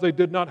themselves, they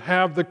did not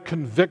have the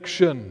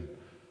conviction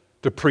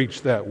to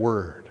preach that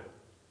Word.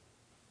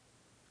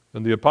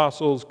 And the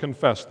apostles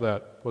confessed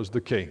that was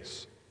the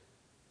case.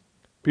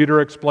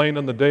 Peter explained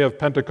on the day of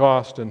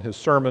Pentecost in his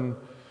sermon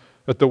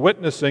that the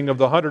witnessing of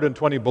the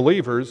 120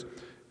 believers,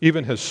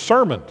 even his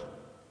sermon,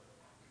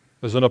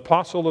 as an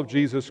apostle of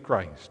Jesus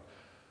Christ.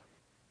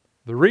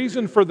 The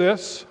reason for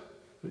this,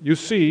 you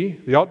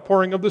see the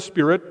outpouring of the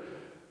Spirit,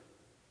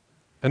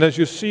 and as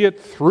you see it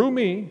through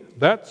me,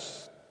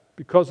 that's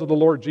because of the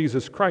Lord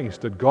Jesus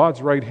Christ at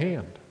God's right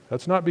hand.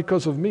 That's not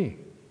because of me.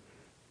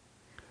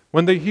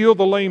 When they healed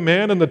the lame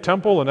man in the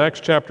temple in Acts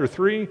chapter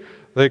 3,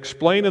 they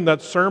explain in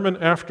that sermon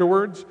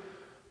afterwards,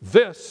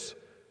 this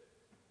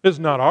is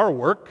not our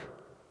work.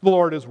 The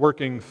Lord is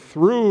working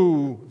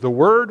through the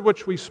word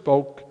which we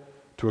spoke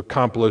to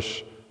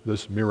accomplish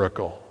this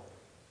miracle.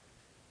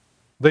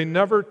 They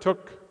never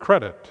took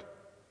credit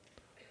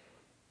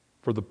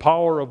for the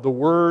power of the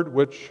word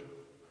which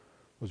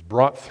was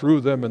brought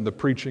through them in the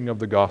preaching of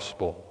the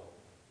gospel.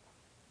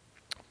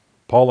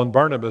 Paul and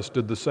Barnabas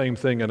did the same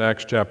thing in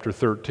Acts chapter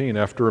 13.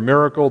 After a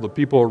miracle, the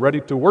people were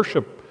ready to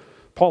worship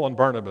Paul and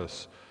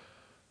Barnabas.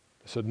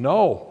 They said,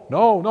 no,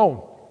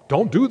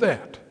 don't do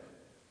that.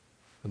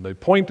 And they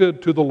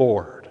pointed to the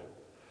Lord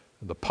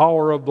and the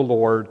power of the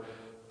Lord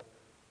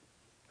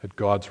at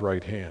God's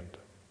right hand.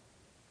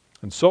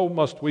 And so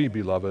must we,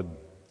 beloved,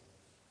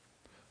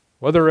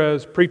 whether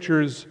as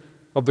preachers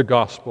of the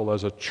gospel,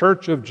 as a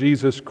church of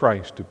Jesus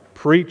Christ, to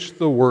preach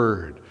the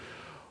word,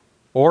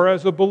 or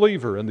as a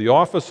believer in the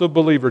office of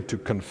believer, to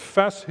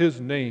confess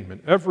his name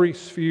in every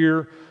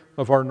sphere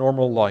of our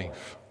normal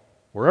life,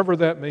 wherever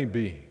that may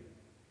be.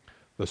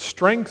 The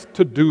strength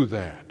to do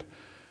that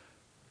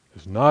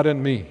is not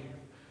in me.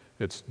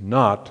 It's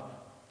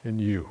not in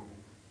you.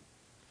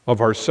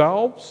 Of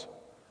ourselves,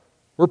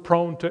 we're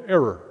prone to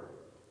error.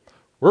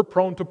 We're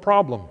prone to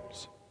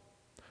problems.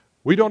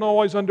 We don't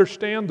always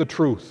understand the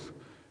truth,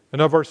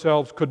 and of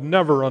ourselves could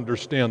never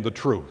understand the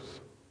truth.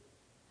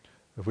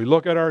 If we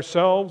look at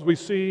ourselves, we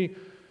see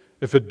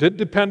if it did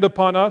depend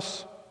upon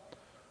us,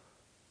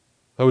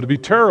 that would be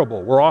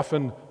terrible. We're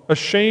often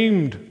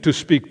ashamed to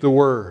speak the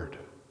word.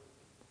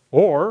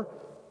 Or,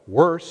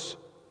 worse,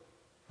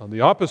 on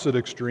the opposite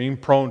extreme,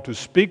 prone to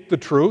speak the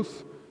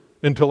truth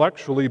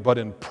intellectually, but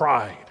in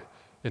pride,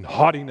 in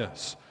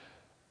haughtiness,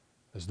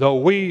 as though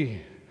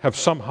we have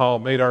somehow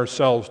made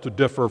ourselves to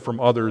differ from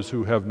others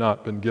who have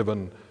not been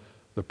given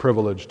the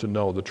privilege to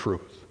know the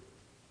truth.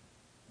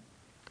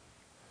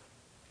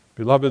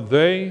 Beloved,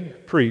 they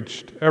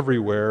preached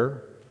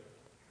everywhere,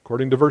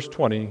 according to verse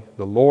 20,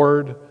 the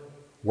Lord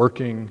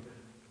working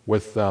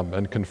with them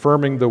and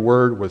confirming the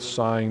word with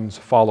signs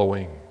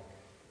following.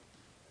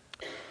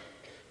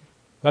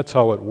 That's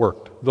how it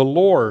worked. The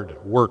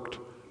Lord worked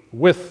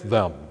with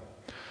them,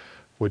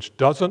 which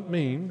doesn't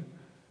mean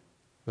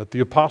that the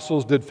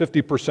apostles did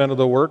 50% of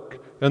the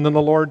work and then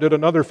the Lord did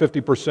another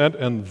 50%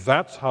 and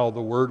that's how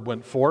the word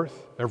went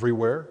forth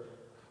everywhere,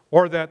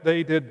 or that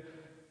they did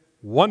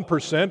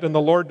 1% and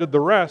the Lord did the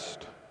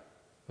rest.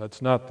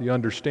 That's not the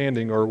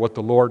understanding or what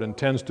the Lord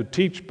intends to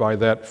teach by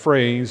that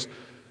phrase,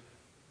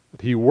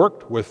 that He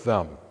worked with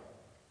them.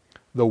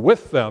 The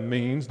with them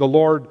means the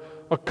Lord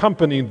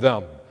accompanied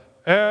them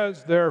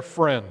as their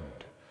friend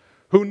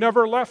who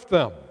never left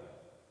them,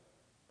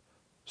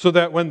 so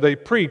that when they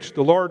preached,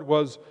 the Lord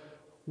was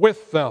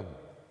with them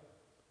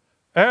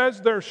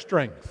as their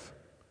strength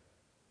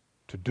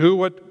to do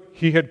what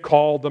He had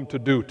called them to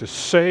do, to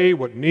say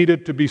what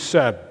needed to be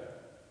said.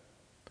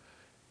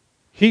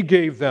 He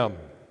gave them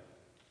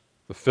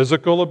the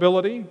physical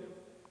ability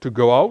to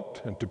go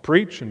out and to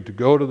preach and to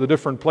go to the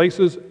different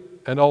places,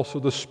 and also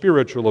the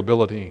spiritual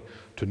ability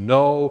to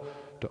know,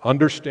 to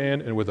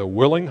understand, and with a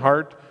willing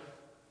heart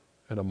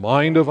and a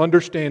mind of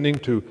understanding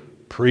to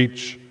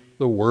preach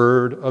the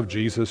word of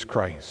Jesus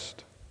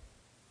Christ.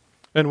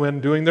 And when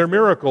doing their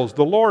miracles,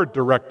 the Lord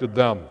directed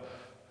them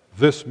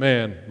this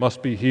man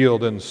must be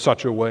healed in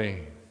such a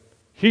way.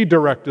 He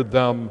directed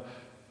them,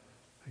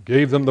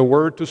 gave them the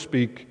word to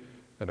speak,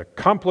 and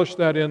accomplished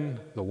that in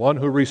the one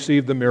who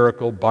received the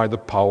miracle by the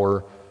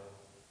power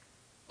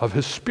of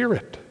his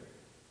Spirit.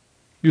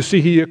 You see,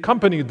 he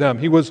accompanied them.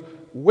 He was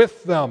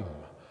with them,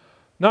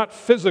 not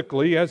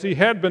physically as he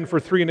had been for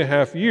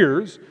 3.5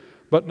 years,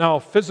 but now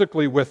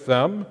physically with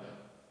them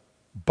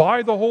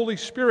by the Holy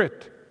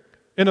Spirit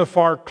in a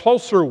far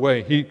closer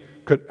way he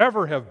could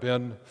ever have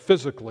been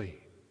physically.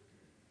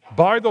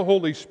 By the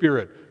Holy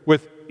Spirit,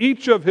 with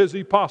each of his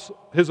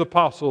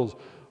apostles,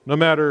 no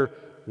matter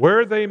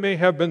where they may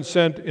have been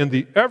sent in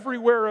the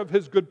everywhere of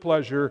his good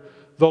pleasure,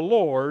 the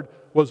Lord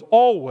was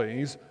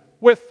always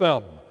with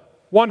them,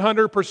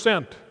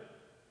 100%,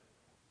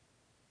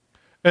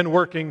 and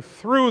working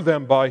through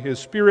them by his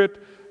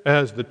Spirit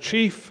as the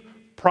chief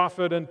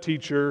prophet and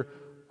teacher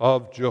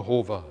of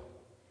Jehovah.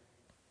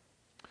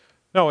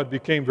 Now it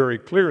became very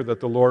clear that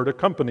the Lord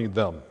accompanied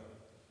them.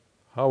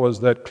 How was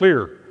that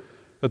clear?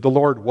 That the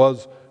Lord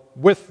was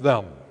with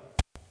them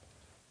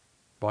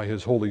by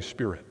his Holy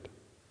Spirit.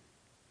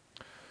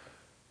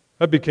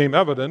 That became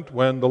evident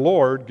when the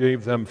Lord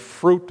gave them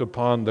fruit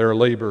upon their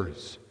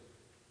labors.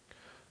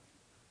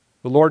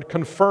 The Lord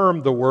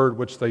confirmed the word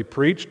which they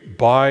preached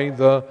by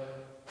the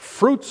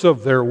fruits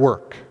of their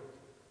work.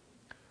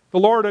 The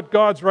Lord at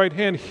God's right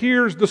hand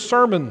hears the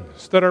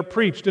sermons that are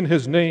preached in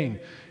his name,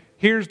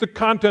 hears the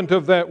content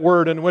of that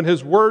word, and when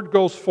his word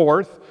goes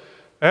forth,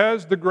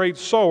 as the great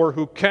sower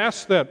who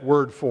casts that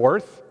word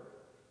forth,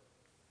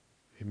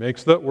 he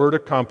makes that word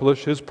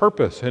accomplish his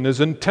purpose and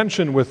his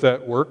intention with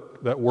that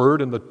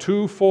word, and the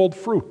twofold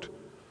fruit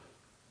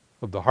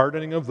of the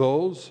hardening of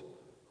those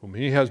whom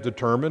he has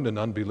determined in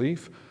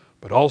unbelief,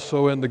 but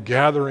also in the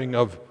gathering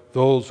of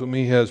those whom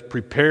he has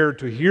prepared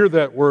to hear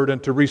that word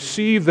and to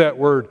receive that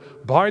word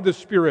by the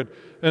Spirit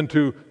and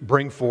to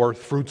bring forth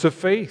fruits of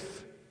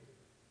faith.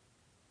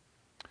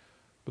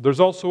 But there's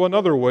also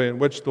another way in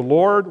which the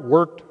Lord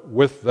worked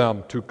with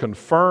them to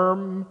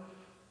confirm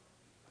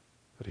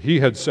that he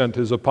had sent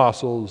his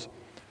apostles,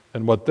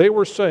 and what they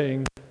were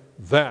saying,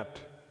 that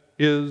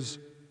is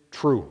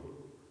true,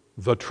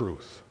 the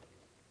truth.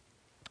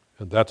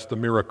 And that's the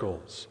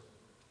miracles.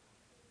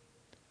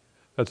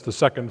 That's the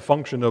second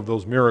function of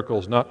those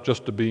miracles, not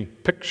just to be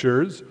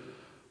pictures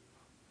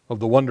of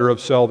the wonder of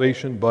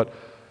salvation, but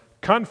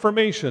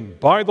confirmation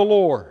by the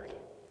Lord.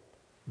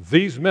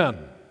 These men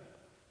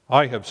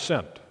I have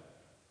sent.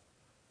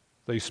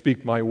 They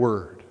speak my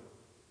word.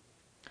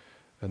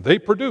 And they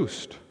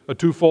produced a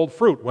twofold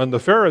fruit. When the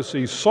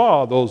Pharisees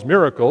saw those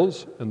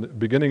miracles in the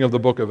beginning of the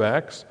book of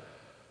Acts,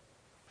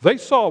 they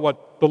saw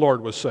what the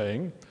Lord was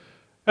saying,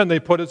 and they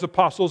put his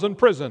apostles in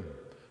prison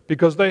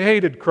because they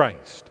hated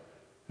Christ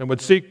and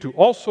would seek to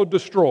also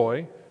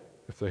destroy,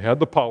 if they had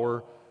the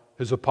power,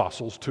 his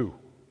apostles too.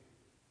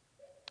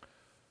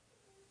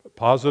 But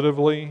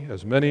positively,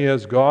 as many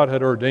as God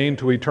had ordained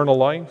to eternal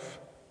life,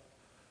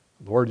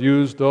 the Lord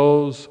used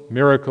those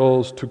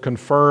miracles to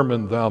confirm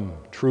in them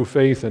true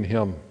faith in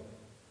him,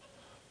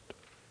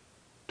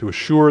 to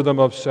assure them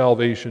of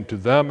salvation to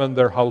them and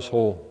their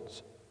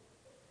households,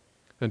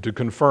 and to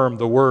confirm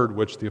the word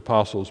which the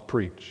apostles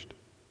preached,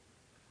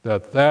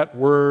 that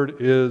word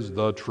is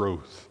the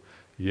truth.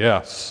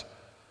 Yes,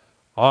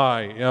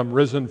 I am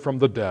risen from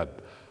the dead.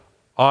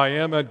 I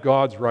am at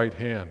God's right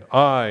hand.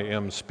 I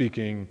am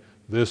speaking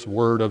this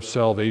word of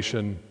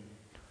salvation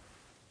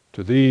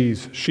to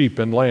these sheep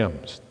and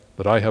lambs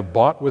that I have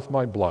bought with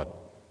my blood.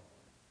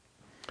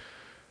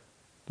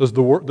 Does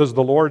the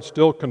Lord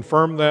still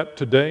confirm that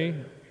today?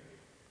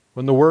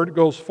 When the word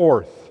goes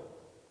forth,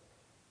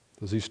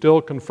 does he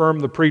still confirm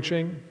the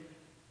preaching?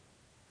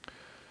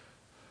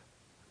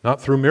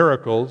 Not through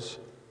miracles.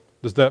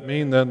 Does that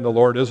mean then the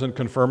Lord isn't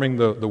confirming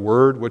the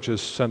word which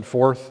is sent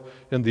forth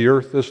in the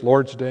earth this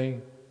Lord's day?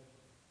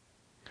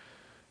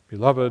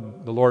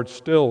 Beloved, the Lord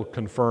still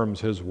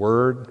confirms his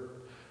word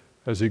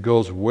as he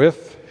goes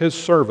with his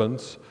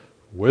servants,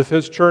 with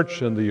his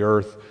church in the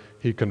earth.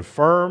 He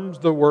confirms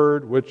the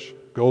word which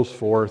goes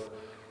forth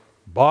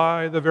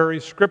by the very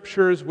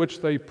scriptures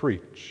which they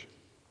preach,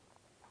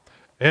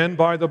 and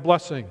by the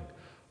blessing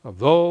of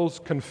those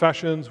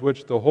confessions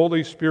which the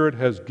Holy Spirit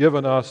has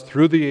given us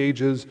through the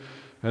ages,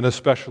 and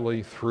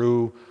especially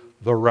through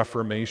the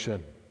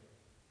Reformation.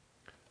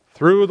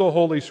 Through the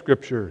Holy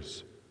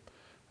Scriptures,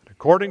 and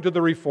according to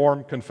the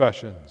Reformed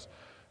confessions,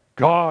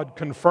 God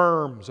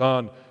confirms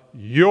on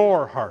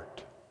your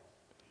heart,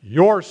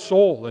 your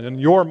soul, and in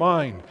your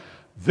mind,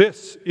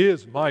 this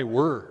is my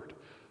word.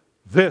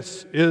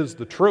 This is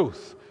the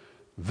truth.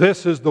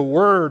 This is the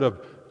word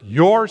of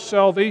your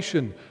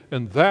salvation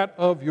and that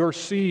of your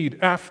seed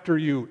after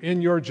you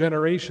in your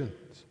generations.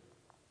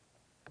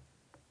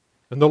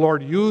 And the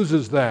Lord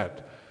uses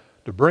that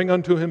to bring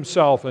unto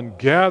himself and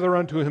gather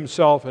unto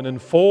himself and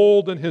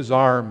enfold in his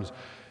arms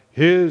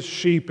his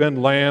sheep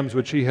and lambs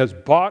which he has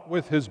bought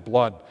with his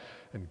blood,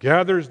 and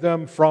gathers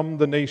them from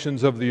the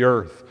nations of the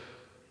earth,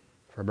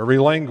 from every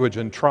language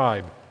and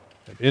tribe,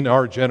 and in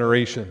our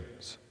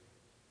generations.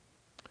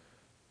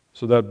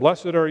 So that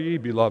blessed are ye,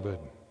 beloved,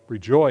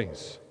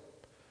 rejoice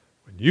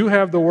when you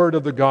have the word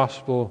of the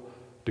gospel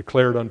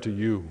declared unto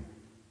you.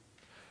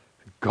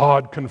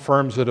 God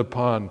confirms it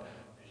upon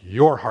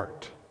your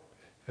heart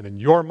and in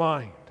your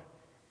mind.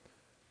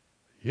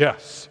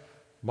 Yes,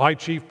 my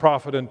chief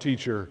prophet and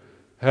teacher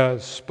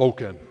has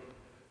spoken,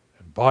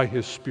 and by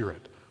his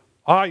Spirit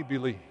I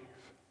believe.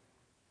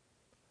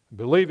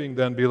 Believing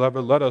then,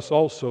 beloved, let us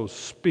also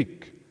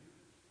speak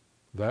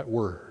that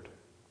word.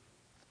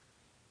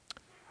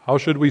 How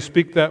should we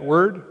speak that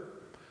word?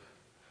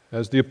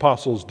 As the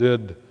apostles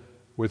did,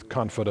 with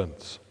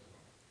confidence.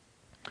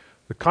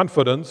 The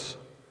confidence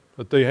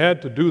that they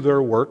had to do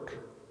their work,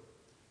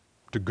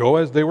 to go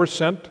as they were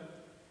sent,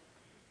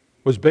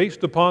 was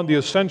based upon the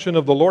ascension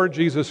of the Lord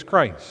Jesus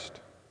Christ.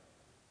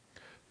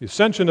 The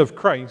ascension of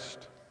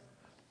Christ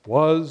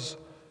was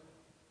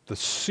the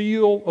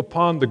seal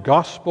upon the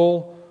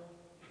gospel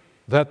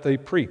that they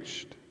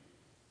preached.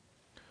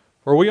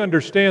 For we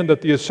understand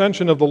that the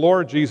ascension of the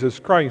Lord Jesus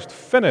Christ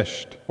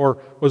finished, or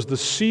was the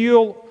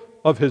seal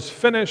of his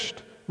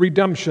finished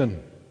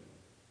redemption.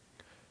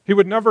 He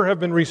would never have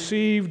been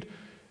received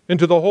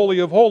into the Holy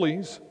of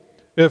Holies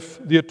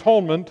if the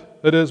atonement,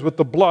 that is, with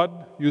the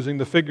blood, using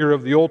the figure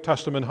of the Old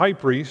Testament high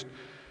priest,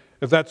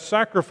 if that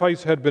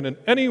sacrifice had been in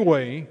any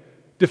way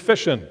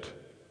deficient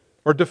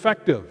or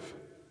defective.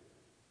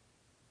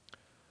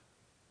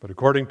 But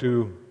according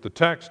to the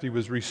text, he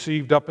was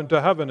received up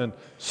into heaven and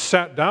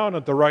sat down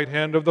at the right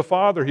hand of the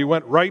Father. He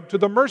went right to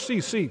the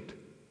mercy seat,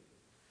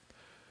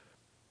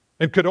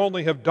 and could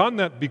only have done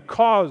that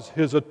because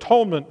his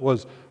atonement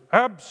was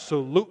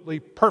absolutely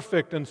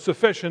perfect and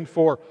sufficient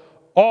for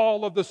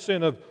all of the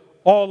sin of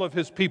all of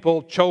his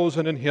people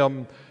chosen in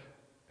him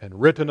and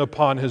written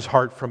upon his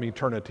heart from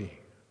eternity.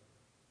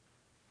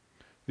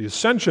 The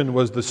ascension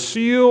was the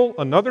seal,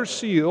 another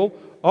seal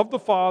of the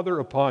Father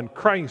upon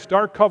Christ,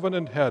 our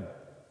covenant head.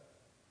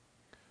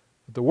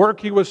 The work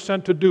he was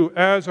sent to do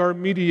as our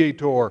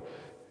mediator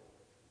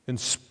in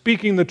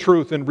speaking the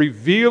truth and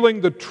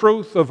revealing the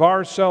truth of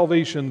our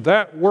salvation,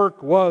 that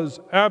work was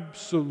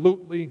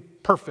absolutely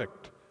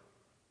perfect,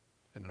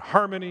 in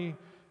harmony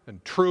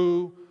and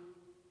true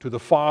to the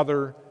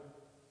Father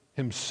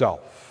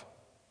himself.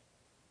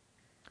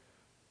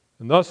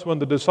 And thus, when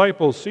the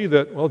disciples see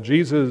that, well,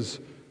 Jesus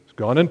has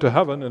gone into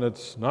heaven, and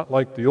it's not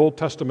like the Old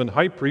Testament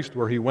high priest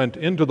where he went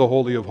into the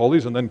Holy of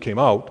Holies and then came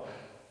out.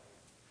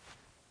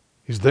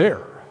 He's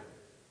there.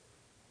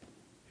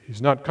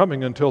 He's not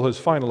coming until his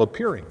final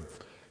appearing.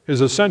 His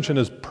ascension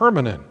is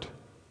permanent.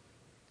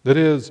 That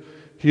is,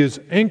 he is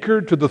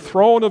anchored to the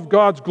throne of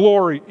God's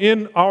glory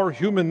in our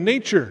human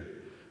nature.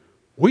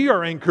 We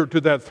are anchored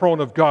to that throne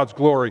of God's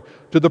glory,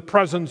 to the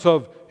presence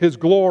of his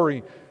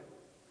glory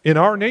in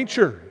our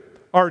nature.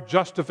 Our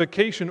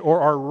justification or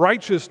our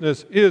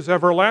righteousness is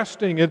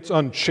everlasting. It's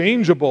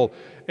unchangeable.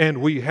 And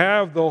we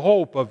have the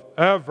hope of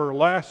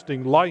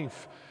everlasting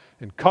life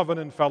in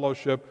covenant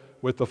fellowship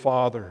with the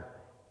Father.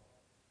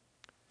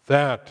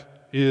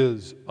 That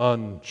is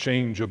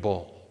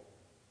unchangeable.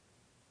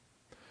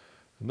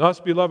 And thus,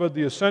 beloved,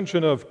 the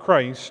ascension of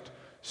Christ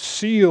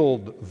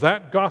sealed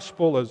that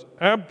gospel as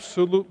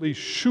absolutely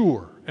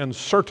sure and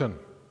certain,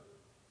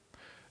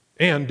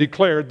 and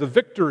declared the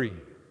victory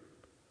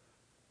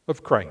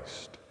of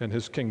Christ and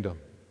his kingdom.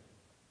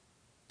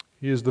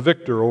 He is the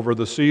victor over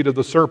the seed of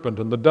the serpent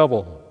and the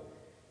devil.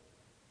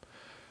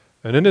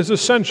 And in his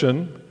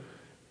ascension,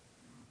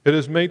 it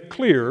is made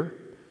clear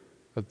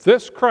that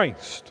this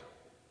Christ,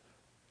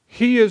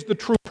 he is the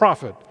true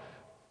prophet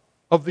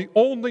of the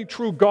only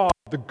true God,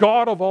 the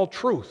God of all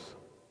truth.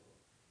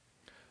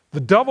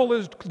 The devil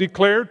is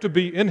declared to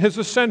be, in his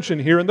ascension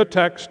here in the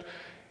text,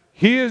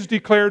 he is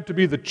declared to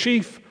be the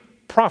chief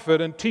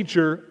prophet and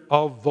teacher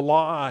of the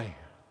lie.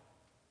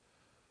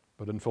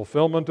 But in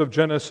fulfillment of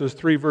Genesis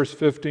 3 verse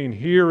 15,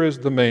 here is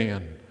the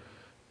man,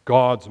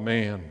 God's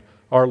man,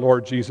 our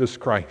Lord Jesus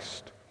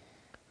Christ,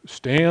 who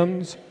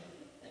stands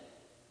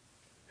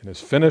in his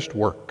finished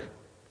work,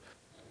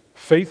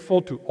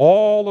 faithful to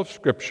all of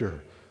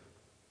Scripture,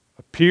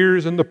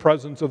 appears in the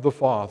presence of the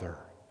Father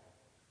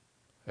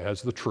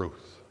as the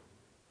truth,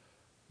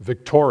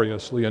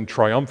 victoriously and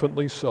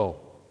triumphantly so.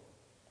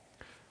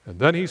 And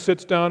then he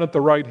sits down at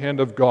the right hand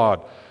of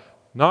God,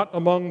 not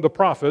among the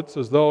prophets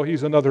as though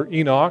he's another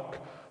Enoch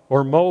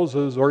or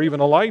Moses or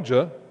even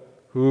Elijah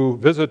who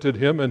visited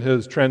him in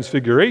his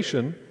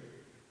transfiguration.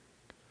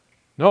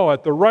 No,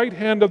 at the right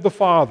hand of the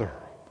Father.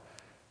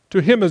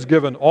 To him is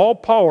given all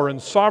power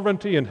and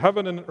sovereignty in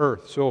heaven and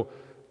earth, so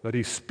that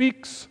he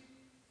speaks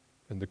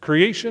in the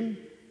creation,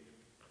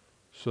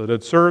 so that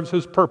it serves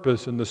his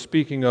purpose in the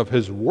speaking of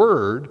his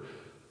word,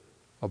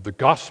 of the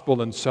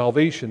gospel and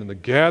salvation, and the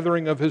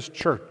gathering of his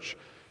church,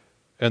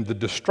 and the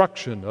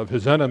destruction of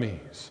his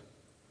enemies.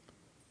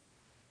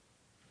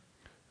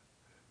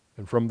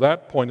 And from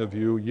that point of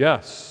view,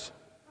 yes,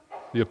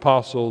 the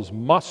apostles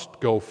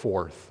must go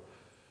forth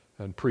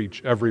and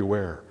preach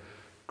everywhere.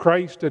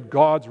 Christ at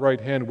God's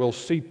right hand will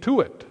see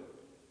to it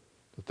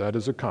that that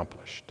is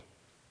accomplished.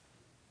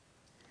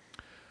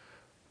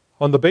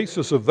 On the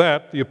basis of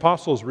that, the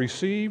apostles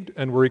received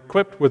and were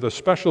equipped with a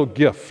special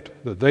gift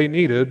that they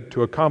needed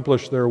to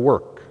accomplish their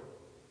work.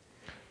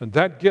 And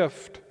that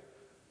gift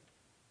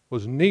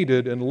was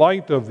needed in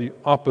light of the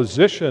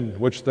opposition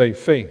which they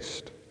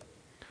faced.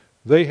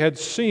 They had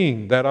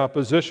seen that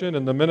opposition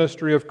in the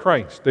ministry of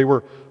Christ. They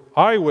were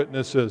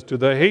eyewitnesses to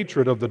the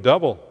hatred of the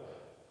devil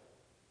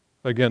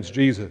against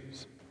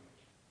Jesus.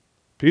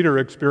 Peter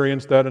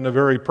experienced that in a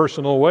very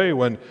personal way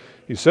when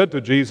he said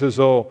to Jesus,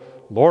 "Oh,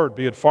 Lord,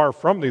 be it far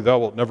from thee, thou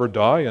wilt never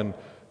die." And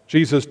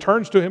Jesus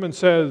turns to him and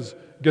says,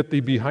 "Get thee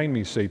behind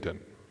me, Satan."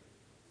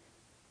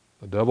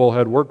 The devil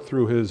had worked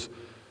through his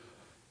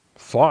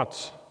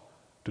thoughts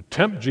to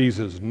tempt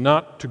Jesus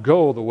not to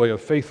go the way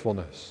of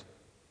faithfulness.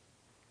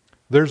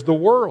 There's the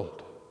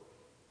world.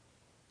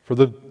 For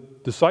the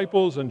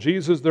disciples and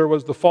Jesus, there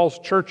was the false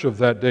church of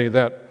that day,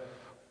 that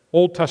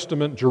Old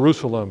Testament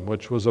Jerusalem,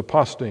 which was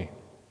apostate.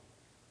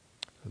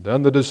 And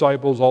then the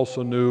disciples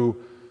also knew,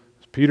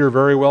 as Peter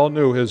very well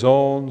knew, his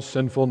own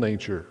sinful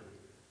nature,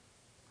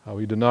 how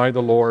he denied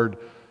the Lord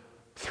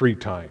 3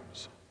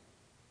 times.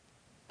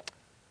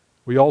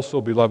 We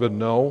also, beloved,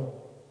 know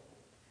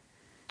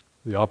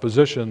the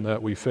opposition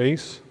that we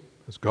face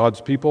as God's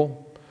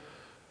people.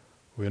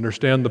 We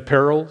understand the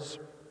perils,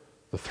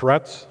 the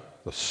threats,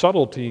 the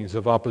subtleties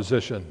of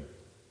opposition.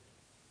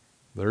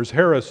 There's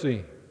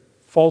heresy,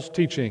 false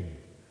teaching,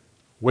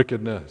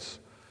 wickedness,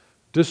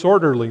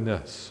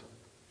 disorderliness,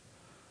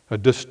 a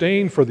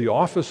disdain for the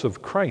office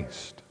of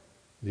Christ,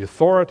 the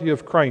authority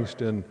of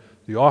Christ in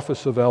the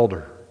office of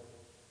elder.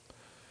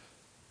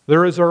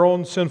 There is our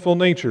own sinful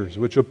natures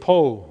which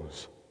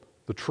oppose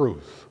the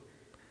truth.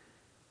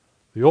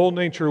 The old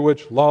nature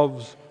which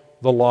loves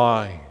the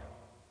lie.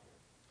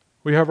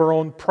 We have our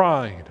own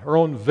pride, our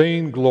own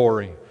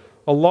vainglory,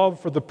 a love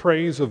for the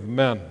praise of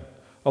men,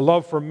 a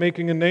love for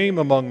making a name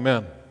among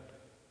men.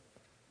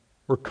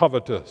 We're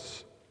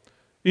covetous,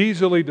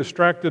 easily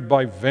distracted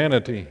by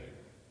vanity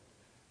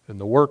in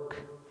the work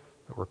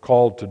that we're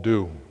called to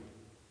do.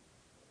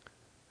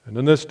 And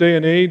in this day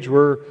and age,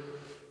 we're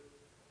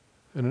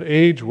in an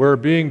age where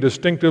being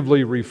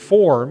distinctively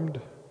reformed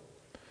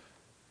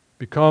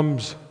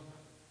becomes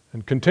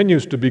and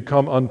continues to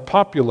become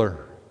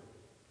unpopular.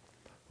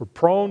 We're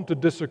prone to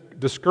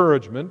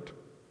discouragement.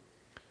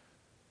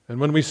 And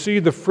when we see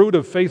the fruit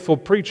of faithful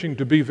preaching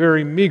to be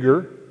very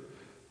meager,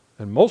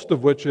 and most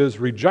of which is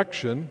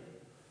rejection,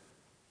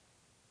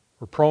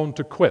 we're prone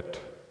to quit,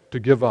 to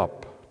give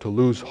up, to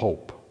lose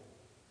hope.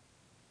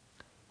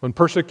 When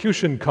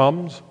persecution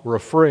comes, we're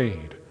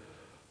afraid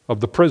of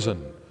the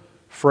prison,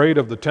 afraid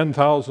of the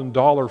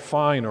 $10,000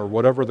 fine or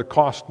whatever the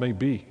cost may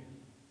be.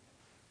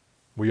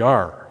 We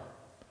are.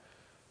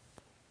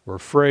 We're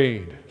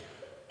afraid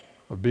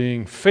of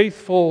being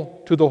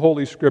faithful to the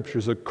Holy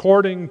Scriptures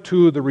according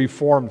to the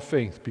Reformed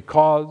faith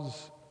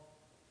because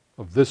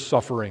of this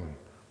suffering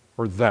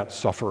or that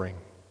suffering.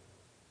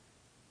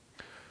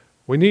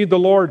 We need the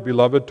Lord,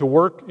 beloved, to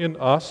work in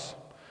us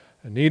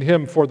and need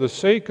Him for the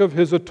sake of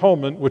His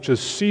atonement, which is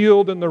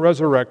sealed in the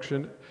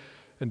resurrection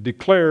and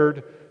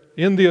declared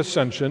in the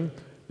ascension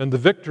and the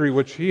victory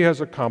which He has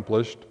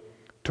accomplished,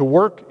 to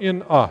work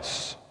in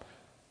us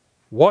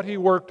what He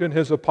worked in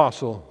His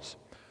apostles,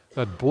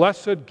 that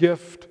blessed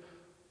gift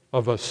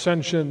of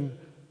ascension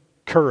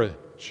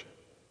courage.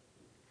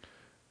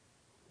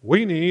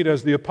 We need,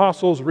 as the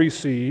apostles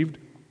received,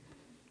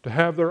 to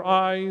have their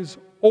eyes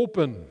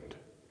opened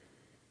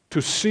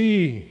to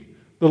see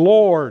the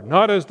Lord,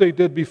 not as they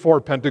did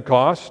before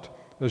Pentecost,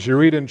 as you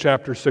read in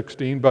chapter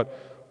 16, but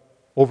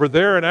over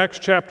there in Acts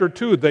chapter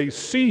 2, they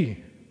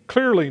see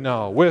clearly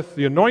now with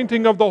the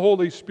anointing of the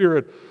Holy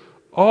Spirit,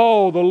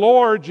 oh, the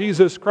Lord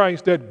Jesus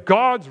Christ at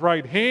God's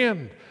right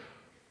hand.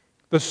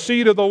 The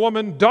seed of the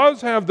woman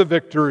does have the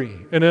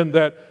victory, and in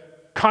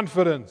that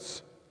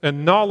confidence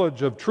and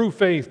knowledge of true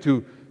faith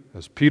to,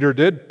 as Peter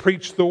did,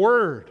 preach the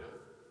word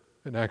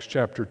in Acts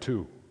chapter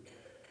 2.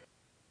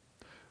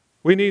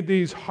 We need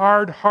these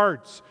hard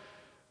hearts,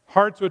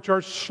 hearts which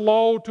are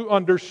slow to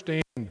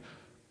understand,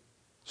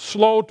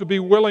 slow to be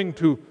willing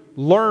to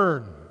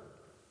learn,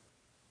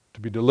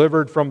 to be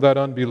delivered from that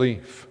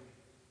unbelief.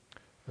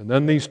 And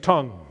then these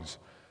tongues,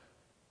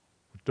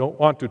 which don't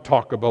want to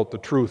talk about the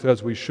truth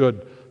as we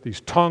should,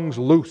 these tongues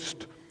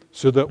loosed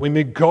so that we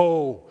may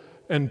go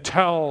and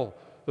tell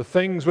the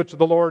things which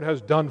the Lord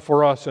has done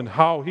for us and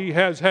how He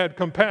has had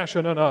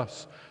compassion on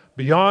us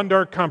beyond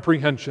our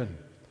comprehension.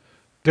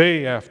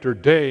 Day after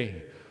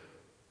day,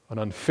 an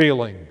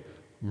unfailing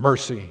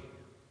mercy.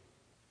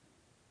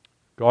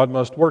 God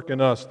must work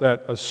in us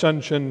that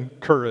ascension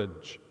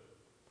courage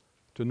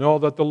to know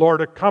that the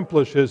Lord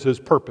accomplishes His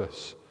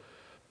purpose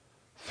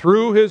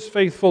through His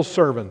faithful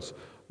servants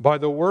by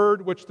the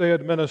word which they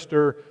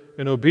administer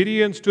in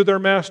obedience to their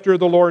Master,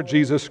 the Lord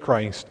Jesus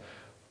Christ.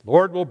 The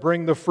Lord will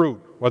bring the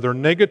fruit, whether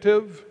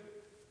negative,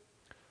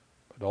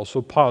 but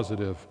also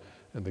positive,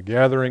 in the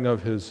gathering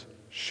of His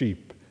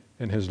sheep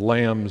and His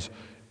lambs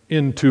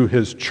into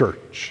His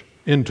church,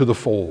 into the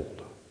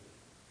fold.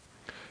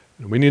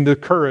 And we need the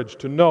courage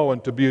to know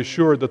and to be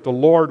assured that the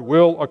Lord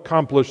will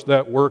accomplish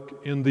that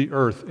work in the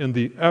earth, in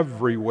the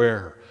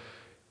everywhere.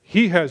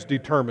 He has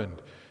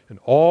determined in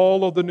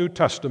all of the New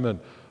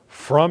Testament,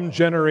 from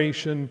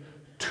generation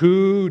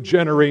to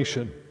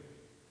generation,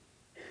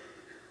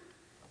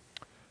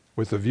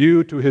 with a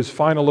view to his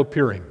final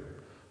appearing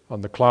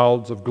on the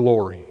clouds of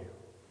glory,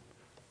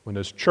 when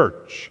his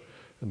church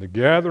and the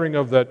gathering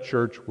of that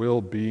church will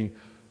be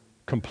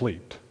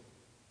complete,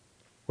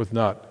 with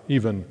not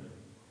even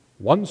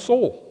one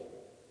soul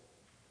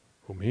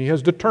whom he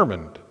has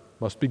determined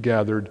must be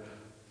gathered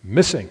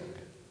missing.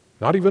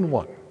 Not even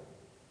one.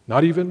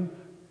 Not even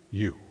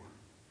you.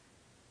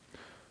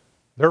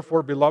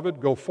 Therefore,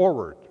 beloved, go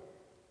forward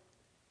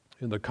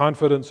in the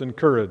confidence and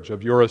courage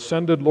of your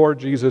ascended Lord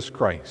Jesus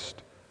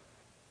Christ.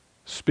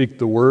 Speak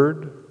the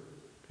word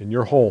in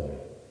your home,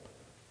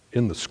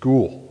 in the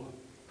school.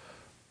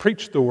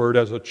 Preach the word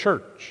as a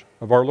church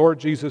of our Lord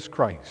Jesus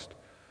Christ,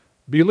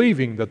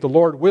 believing that the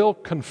Lord will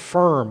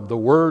confirm the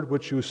word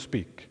which you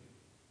speak,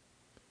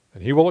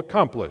 and he will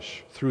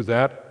accomplish through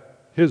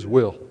that his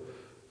will,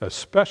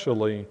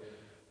 especially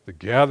the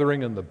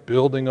gathering and the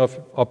building up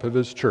of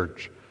his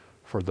church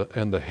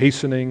and the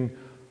hastening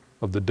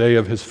of the day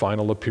of his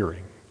final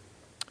appearing.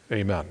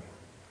 Amen.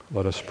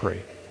 Let us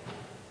pray.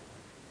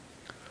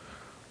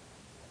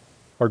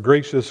 Our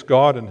gracious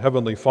God and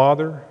Heavenly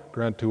Father,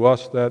 grant to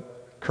us that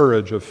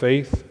courage of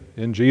faith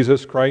in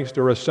Jesus Christ,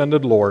 our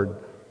ascended Lord.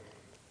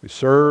 We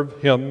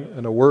serve him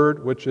in a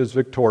word which is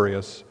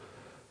victorious,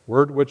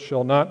 word which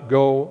shall not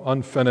go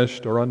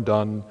unfinished or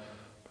undone,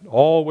 but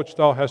all which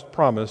thou hast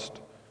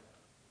promised,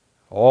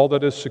 all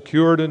that is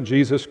secured in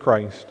Jesus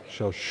Christ,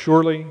 shall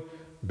surely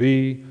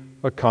be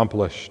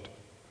accomplished.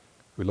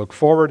 We look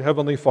forward,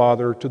 Heavenly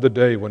Father, to the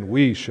day when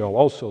we shall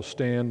also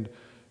stand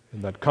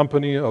in that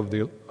company of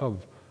the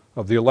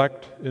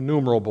elect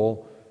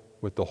innumerable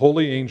with the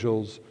holy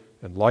angels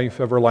and life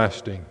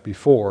everlasting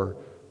before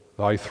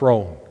thy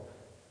throne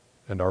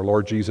and our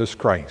Lord Jesus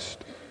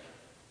Christ.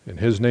 In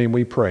his name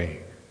we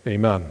pray.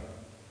 Amen.